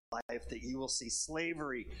to life, that you will see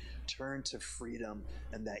slavery turn to freedom,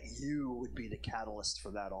 and that you would be the catalyst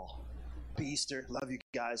for that all. Be Easter. Love you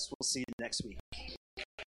guys. We'll see you next week.